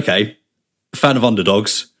 Okay, fan of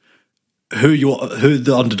underdogs. Who are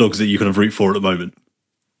the underdogs that you kind of root for at the moment?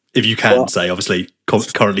 If you can say, obviously,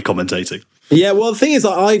 currently commentating. Yeah, well, the thing is,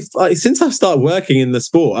 I since I've started working in the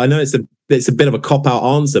sport, I know it's a bit of a cop-out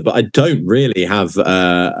answer, but I don't really have.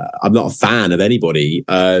 I'm not a fan of anybody.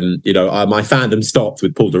 My fandom stopped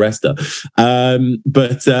with Paul di Resta,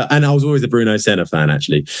 and I was always a Bruno Senna fan.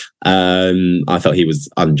 Actually, I thought he was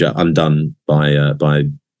undone by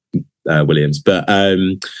Williams, but.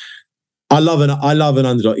 I love an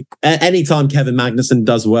underdog. Anytime Kevin Magnussen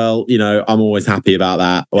does well, I'm always happy about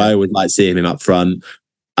that. I always like seeing him up front.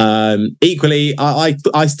 Equally,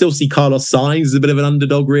 I still see Carlos Sainz as a bit of an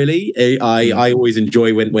underdog. Really, I always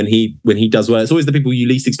enjoy when he does well. It's always the people you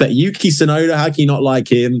least expect. Yuki Tsunoda, how can you not like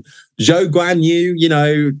him? Zhou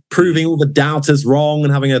Guanyu, proving all the doubters wrong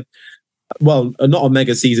and having not a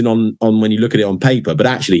mega season on when you look at it on paper, but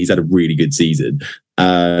actually he's had a really good season.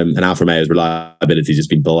 And Alfa Romeo's reliability has just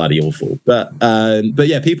been bloody awful. But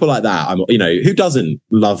yeah, people like that, who doesn't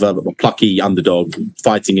love a plucky underdog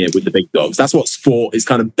fighting it with the big dogs? That's what sport is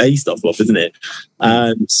kind of based off of, isn't it?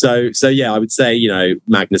 So yeah, I would say,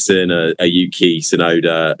 Magnussen, a Yuki,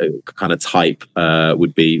 Tsunoda kind of type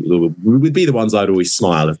would be the ones I'd always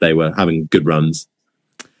smile if they were having good runs.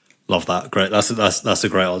 Love that. Great. That's a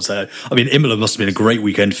great answer. I mean, Imola must have been a great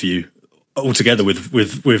weekend for you altogether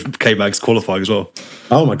with K-Mag's qualifying as well.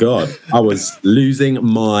 Oh my God. I was losing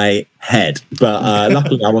my head. But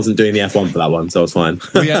luckily I wasn't doing the F1 for that one, so I was fine.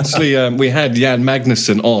 We actually we had Jan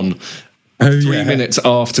Magnussen on 3 minutes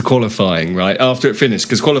after qualifying, right? After it finished,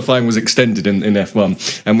 because qualifying was extended in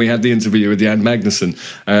F1. And we had the interview with Jan Magnussen.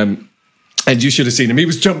 And you should have seen him. He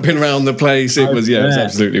was jumping around the place. It was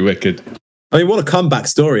absolutely wicked. I mean, what a comeback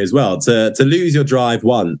story as well. To lose your drive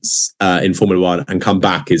once in Formula One and come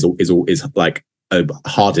back is like a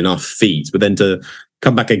hard enough feat, but then to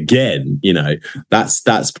come back again,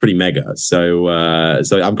 that's pretty mega. So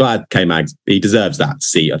I'm glad K-Mag, he deserves that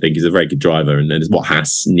seat. I think he's a very good driver, and it's what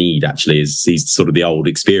Haas need actually. Is he's sort of the old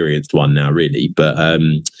experienced one now, really. But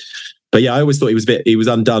yeah, I always thought he was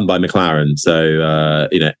undone by McLaren. So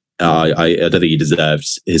I don't think he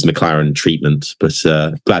deserved his McLaren treatment, but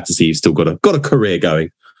glad to see he's still got a career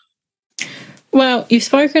going. Well, you've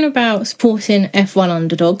spoken about supporting F1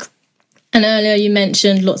 underdogs, and earlier you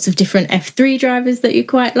mentioned lots of different F3 drivers that you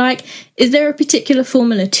quite like. Is there a particular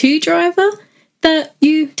Formula 2 driver that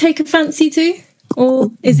you take a fancy to,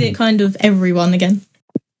 or is it kind of everyone again?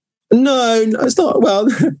 No, it's not. Well,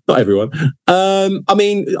 not everyone. I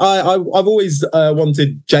mean, I've always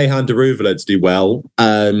wanted Jehan Deruvala to do well.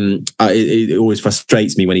 It always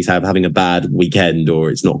frustrates me when he's having a bad weekend or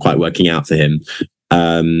it's not quite working out for him.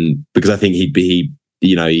 Because I think he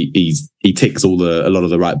ticks a lot of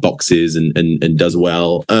the right boxes and does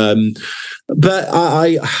well. But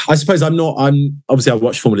I suppose I'm obviously I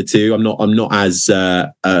watch Formula 2. I'm not as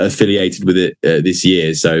affiliated with it this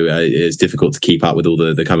year, so it's difficult to keep up with all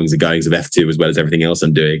the comings and goings of F2 as well as everything else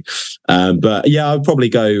I'm doing. But yeah, I'd probably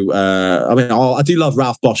go. I do love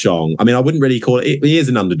Ralph Boschung. I mean, I wouldn't really call it. He is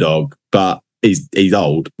an underdog, but he's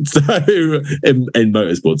old, so in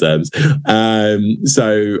motorsport terms.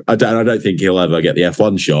 So I don't think he'll ever get the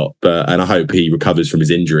F1 shot, and I hope he recovers from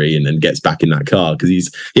his injury and gets back in that car, because he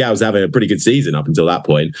was having a pretty good season up until that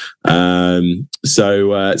point.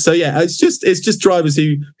 So yeah, it's just drivers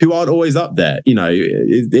who aren't always up there.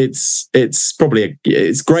 It's probably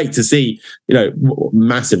it's great to see,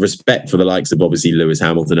 massive respect for the likes of obviously Lewis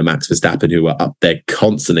Hamilton and Max Verstappen, who are up there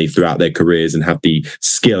constantly throughout their careers and have the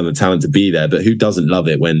skill and the talent to be there. But who doesn't love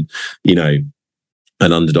it when, an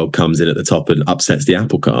underdog comes in at the top and upsets the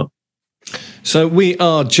apple cart? So we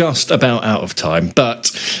are just about out of time,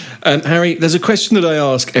 but Harry, there's a question that I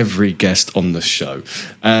ask every guest on the show,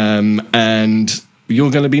 and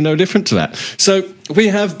you're going to be no different to that. So we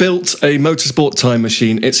have built a motorsport time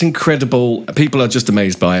machine. It's incredible. People are just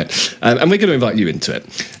amazed by it. And we're going to invite you into it.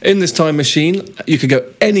 In this time machine, you could go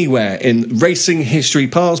anywhere in racing history,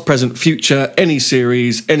 past, present, future, any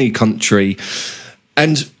series, any country,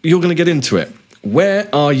 and you're going to get into it. Where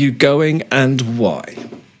are you going and why?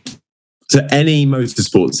 So any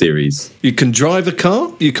motorsport series. You can drive a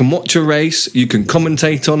car, you can watch a race, you can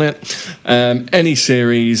commentate on it, any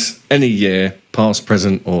series, any year, past,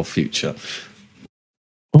 present or future.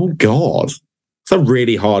 Oh, God. It's a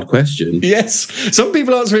really hard question. Yes. Some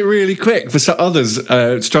people answer it really quick, but others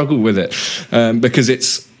struggle with it because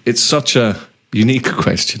it's such a unique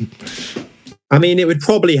question. I mean, it would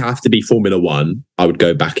probably have to be Formula One. I would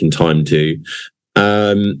go back in time to.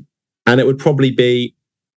 And it would probably be...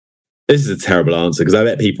 This is a terrible answer, because I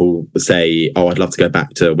bet people say, I'd love to go back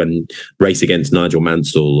to when race against Nigel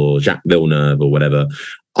Mansell or Jacques Villeneuve or whatever.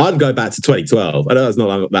 I'd go back to 2012. I know it's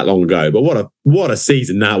not that long ago, but what a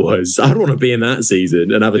season that was. I'd want to be in that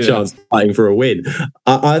season and have a chance of fighting for a win.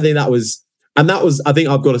 I think I think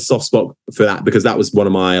I've got a soft spot for that, because that was one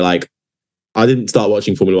of my, I didn't start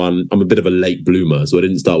watching Formula One. I'm a bit of a late bloomer, so I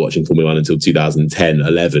didn't start watching Formula One until 2010,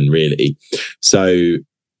 11, really. So,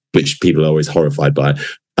 which people are always horrified by.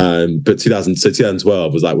 But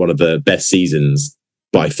 2012 was one of the best seasons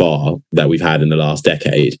by far that we've had in the last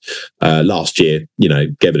decade. Last year,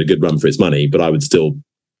 gave it a good run for its money, but I would still...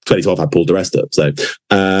 2012 had Paul di Resta, so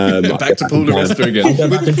back to Paul di Resta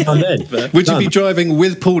again. Would you be driving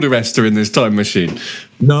with Paul di Resta in this time machine?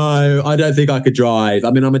 No, I don't think I could drive. I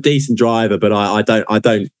mean, I'm a decent driver, but I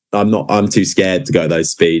don't I'm too scared to go at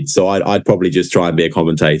those speeds. So I'd probably just try and be a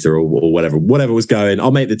commentator or whatever was going.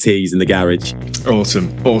 I'll make the teas in the garage.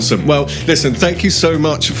 Awesome. Well, listen, thank you so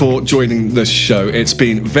much for joining the show. It's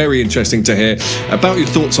been very interesting to hear about your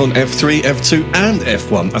thoughts on F3, F2 and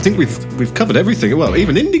F1. I think we've covered everything. Well,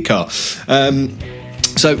 even IndyCar.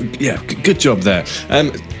 So, yeah, good job there.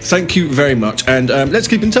 Thank you very much, and let's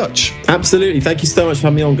keep in touch. Absolutely. Thank you so much for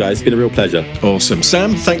having me on, guys. It's been a real pleasure. Awesome.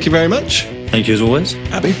 Sam, thank you very much. Thank you as always.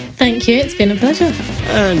 Abby. Thank you. It's been a pleasure.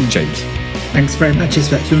 And James. Thanks very much. It's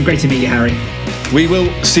been great to meet you, Harry. We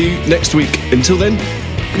will see you next week. Until then,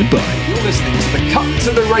 goodbye. You're listening to the Cut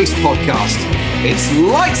to the Race podcast. It's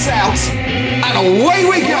lights out and away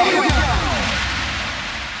we go.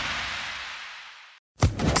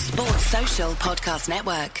 Sports Social Podcast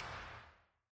Network.